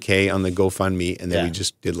 100K on the GoFundMe and then we Yeah.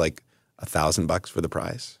 just did like $1,000 for the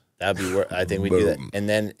prize. That'd be worth. I think we do that, and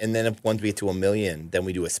then if once we get to 1 million, then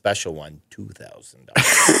we do a special one, $2,000.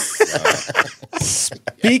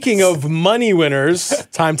 Speaking of money winners,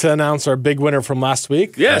 time to announce our big winner from last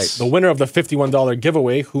week. Yes. The winner of the $51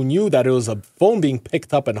 giveaway, who knew that it was a phone being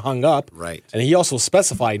picked up and hung up. Right. And he also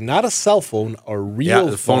specified not a cell phone, a real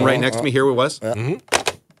Yeah, the phone right next to me here it was.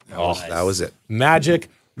 That was it. Magic.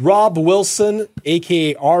 Rob Wilson,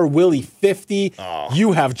 aka R Willie 50.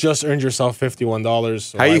 You have just earned yourself $51.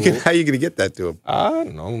 So How you going to get that to him? I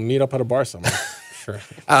don't know. Meet up at a bar somewhere. Sure.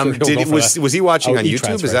 Was he watching I'll on YouTube?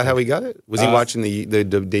 e-transfer Is that it. how he got it? Was he watching the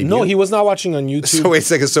debut? No, he was not watching on YouTube. So wait a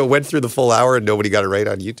second. So it went through the full hour and nobody got it right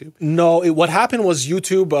on YouTube? No, what happened was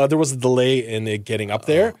YouTube, there was a delay in it getting up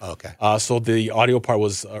there. Okay. So the audio part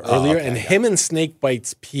was earlier, and him and Snake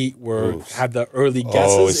Bites Pete had the early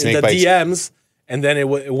guesses in Snake the Bites. DMs, and then it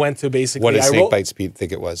went to basically. What did I Snake wrote- Bites Pete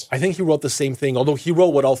think it was? I think he wrote the same thing, although he wrote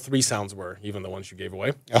what all 3 sounds were, even the ones you gave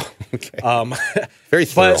away. Oh, okay. Very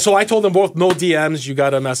thorough. But so I told them both no DMs, you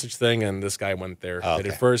got a message thing, and this guy went there, did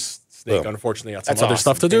it first. Snake, Boom. unfortunately, had some That's other awesome.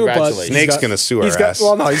 stuff to do, but Congratulations. Snake's gonna sue our ass.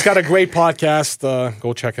 Well, no, he's got a great podcast.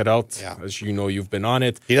 Go check it out. Yeah. As you know, you've been on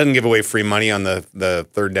it. He doesn't give away free money on the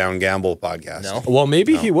Third Down Gamble podcast. No. Well,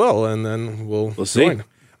 maybe he will, and then we'll see. join.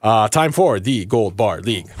 Time for the Gold Bar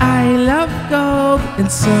League. I love gold,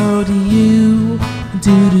 and so do you.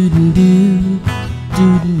 Do do do do,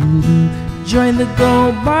 do do do. Join the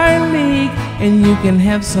Gold Bar League, and you can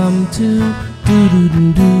have some too. Do do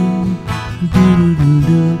do do, do do do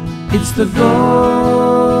do. It's the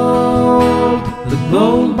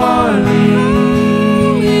Gold Bar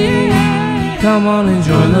League. Come on and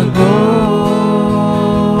join the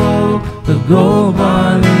Gold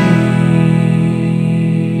Bar League.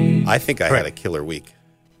 I think I had a killer week.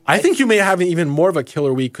 I think you may have even more of a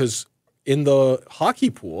killer week because in the hockey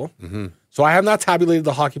pool, so I have not tabulated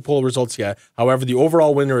the hockey pool results yet. However, the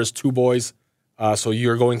overall winner is 2 boys. So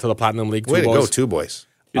you're going to the Platinum League, 2 Way to boys. go, 2 boys.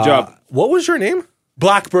 Good job. What was your name?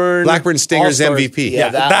 Blackburn Stingers All-Stars. MVP. Yeah,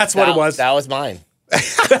 that's what it was. That was mine.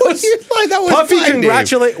 that was Puffy, my name.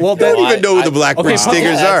 congratulate. Well, I don't then, even know who the Blackburn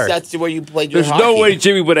Stingers are. That's where you played your There's hockey. no way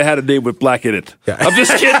Jimmy would have had a name with black in it. I'm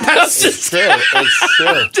just kidding. It's true. It's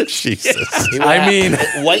true. Jesus. He would I have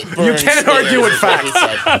mean, white you can't argue with facts.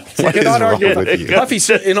 facts. What is cannot wrong argue with you? Puffy,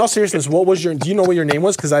 so in all seriousness, what was your? Do you know what your name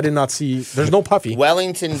was? Because I did not see. There's no Puffy.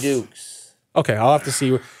 Wellington Dukes. Okay, I'll have to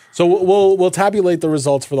see. So we'll tabulate the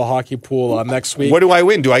results for the hockey pool next week. What do I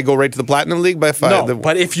win? Do I go right to the Platinum League by 5? No,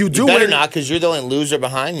 but if you do You better win, not, because you're the only loser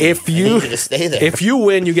behind me. if I you need you to stay there. if you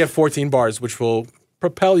win, you get 14 bars, which will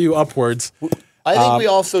propel you upwards. I think we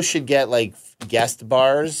also should get like guest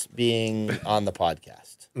bars being on the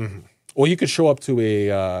podcast. Or you could show up to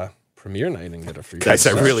a premiere night and get a free. Guys,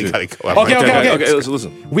 I really got to go. Okay.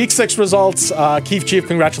 Listen. Week 6 results. Keith Chief,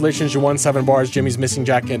 congratulations. You won 7 bars. Jimmy's missing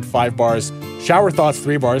jacket, 5 bars. Shower Thoughts,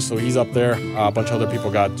 3 bars. So he's up there. A bunch of other people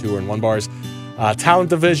got 2 and 1 bars. Talent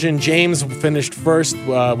division, James finished first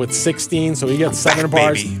with 16. So he gets 7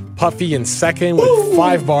 bars. baby. Puffy in second with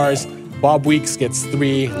 5 bars. Bob Weeks gets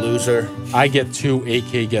 3. Loser. I get 2.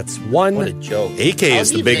 AK gets 1. What a joke. AK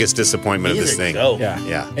is the biggest disappointment of He's this a thing. joke.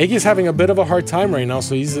 Yeah. AK's having a bit of a hard time right now,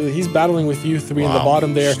 so he's battling with you 3 in the Wow.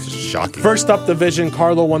 bottom there. Shocking. First up division,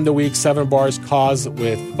 Carlo won the week, 7 bars. Cause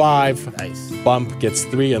with 5. Nice. Bump gets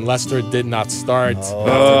 3, and Lester did not start. After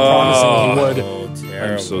promising he would. Oh, I'm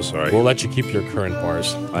terrible. so sorry. We'll let you keep your current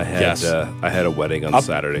bars. I had Yes. I had a wedding on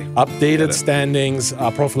Saturday. Updated standings.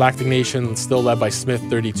 Prophylactic Nation still led by Smith,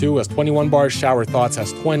 32, has 21 bars. Shower Thoughts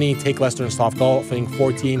has 20. Take Lester and Soft Golfing,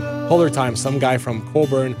 14. Polar Time, some guy from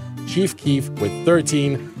Coburn, Chief Keef with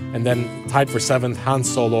 13. And then tied for 7th, Han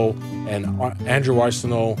Solo and Andrew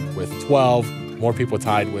Arsenault with 12. More people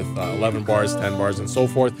tied with 11 bars, 10 bars, and so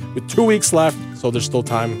forth. With 2 weeks left, so there's still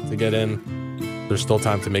time to get in. There's still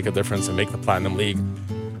time to make a difference and make the Platinum League.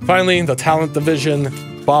 Finally, the Talent Division.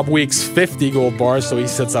 Bob Weeks, 50 gold bars, so he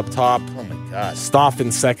sits up top. Oh, my God. Stoff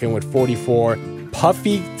in second with 44.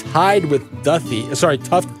 Puffy tied with Duthie.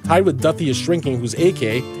 Tied with Duthie is Shrinking, who's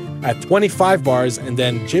AK, at 25 bars. And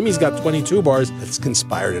then Jimmy's got 22 bars. Let's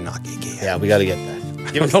conspire to knock AK out. Yeah, we got to get that.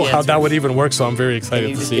 I don't know how that would even work, so I'm very Can excited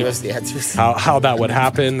you to just see give us the answers? how that would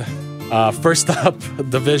happen. First up,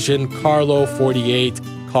 division, Carlo, 48.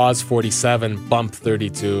 Cause, 47. Bump,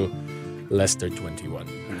 32. Lester, 21.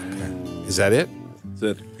 Is that it?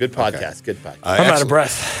 Good podcast. Good podcast. I'm out of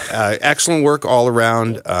breath. Excellent work all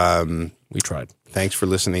around. We tried. Thanks for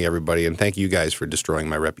listening, everybody, and thank you guys for destroying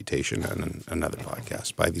my reputation on another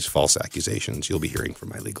podcast by these false accusations. You'll be hearing from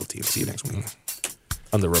my legal team. See you next week.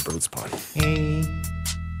 On the Rubber Boots Pod. Hey,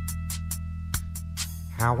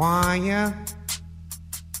 how are ya?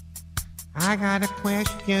 I got a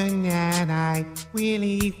question that I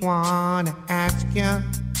really wanna ask ya.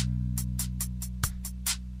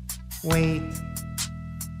 Wait,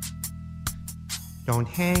 don't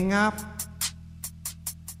hang up.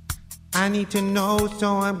 I need to know,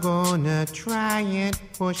 so I'm gonna try and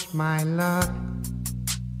push my luck.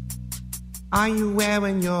 Are you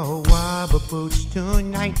wearing your rubber boots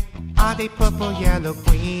tonight? Are they purple, yellow,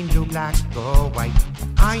 green, blue, black, or white?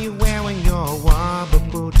 Are you wearing your rubber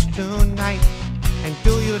boots tonight? And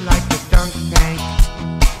do you like the dunk tank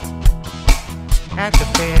at the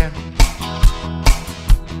fair?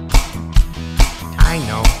 I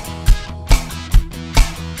know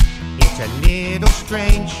it's a little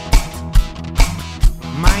strange,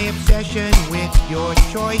 my obsession with your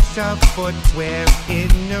choice of footwear in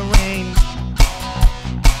the rain.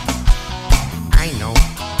 I know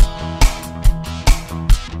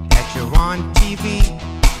that you're on TV,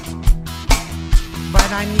 but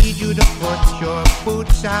I need you to put your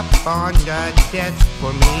boots up on the desk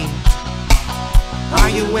for me. Are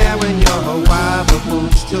you wearing your rubber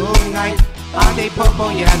boots tonight? Are they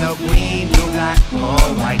purple, yellow, green, blue, black, or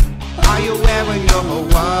white? Are you wearing your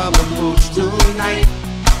rubber boots tonight?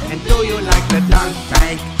 And do you like the dunk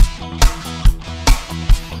tank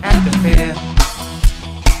at the fair?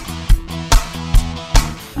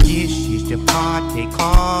 This is the part they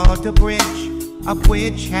call the bridge. A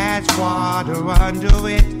bridge has water under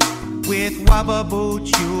it. With rubber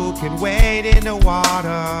boots you can wade in the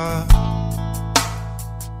water.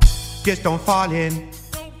 Just don't fall in.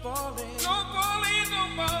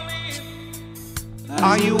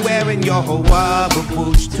 Are you wearing your rubber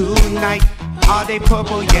boots tonight? Are they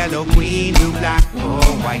purple, yellow, green, blue, black, or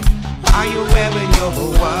white? Are you wearing your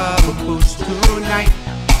rubber boots tonight?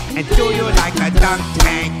 And do you like a dunk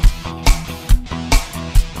tank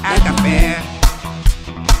at the fair?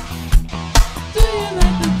 Do you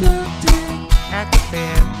like the dunk tank at the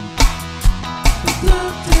fair? The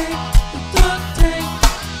dunk tank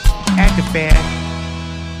at the fair.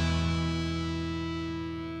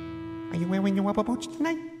 wearing your rubber boots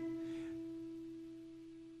tonight?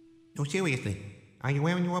 No, seriously. Are you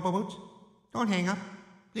wearing your rubber boots? Don't hang up.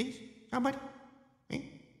 Please. Somebody.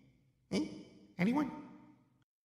 Hey? Anyone?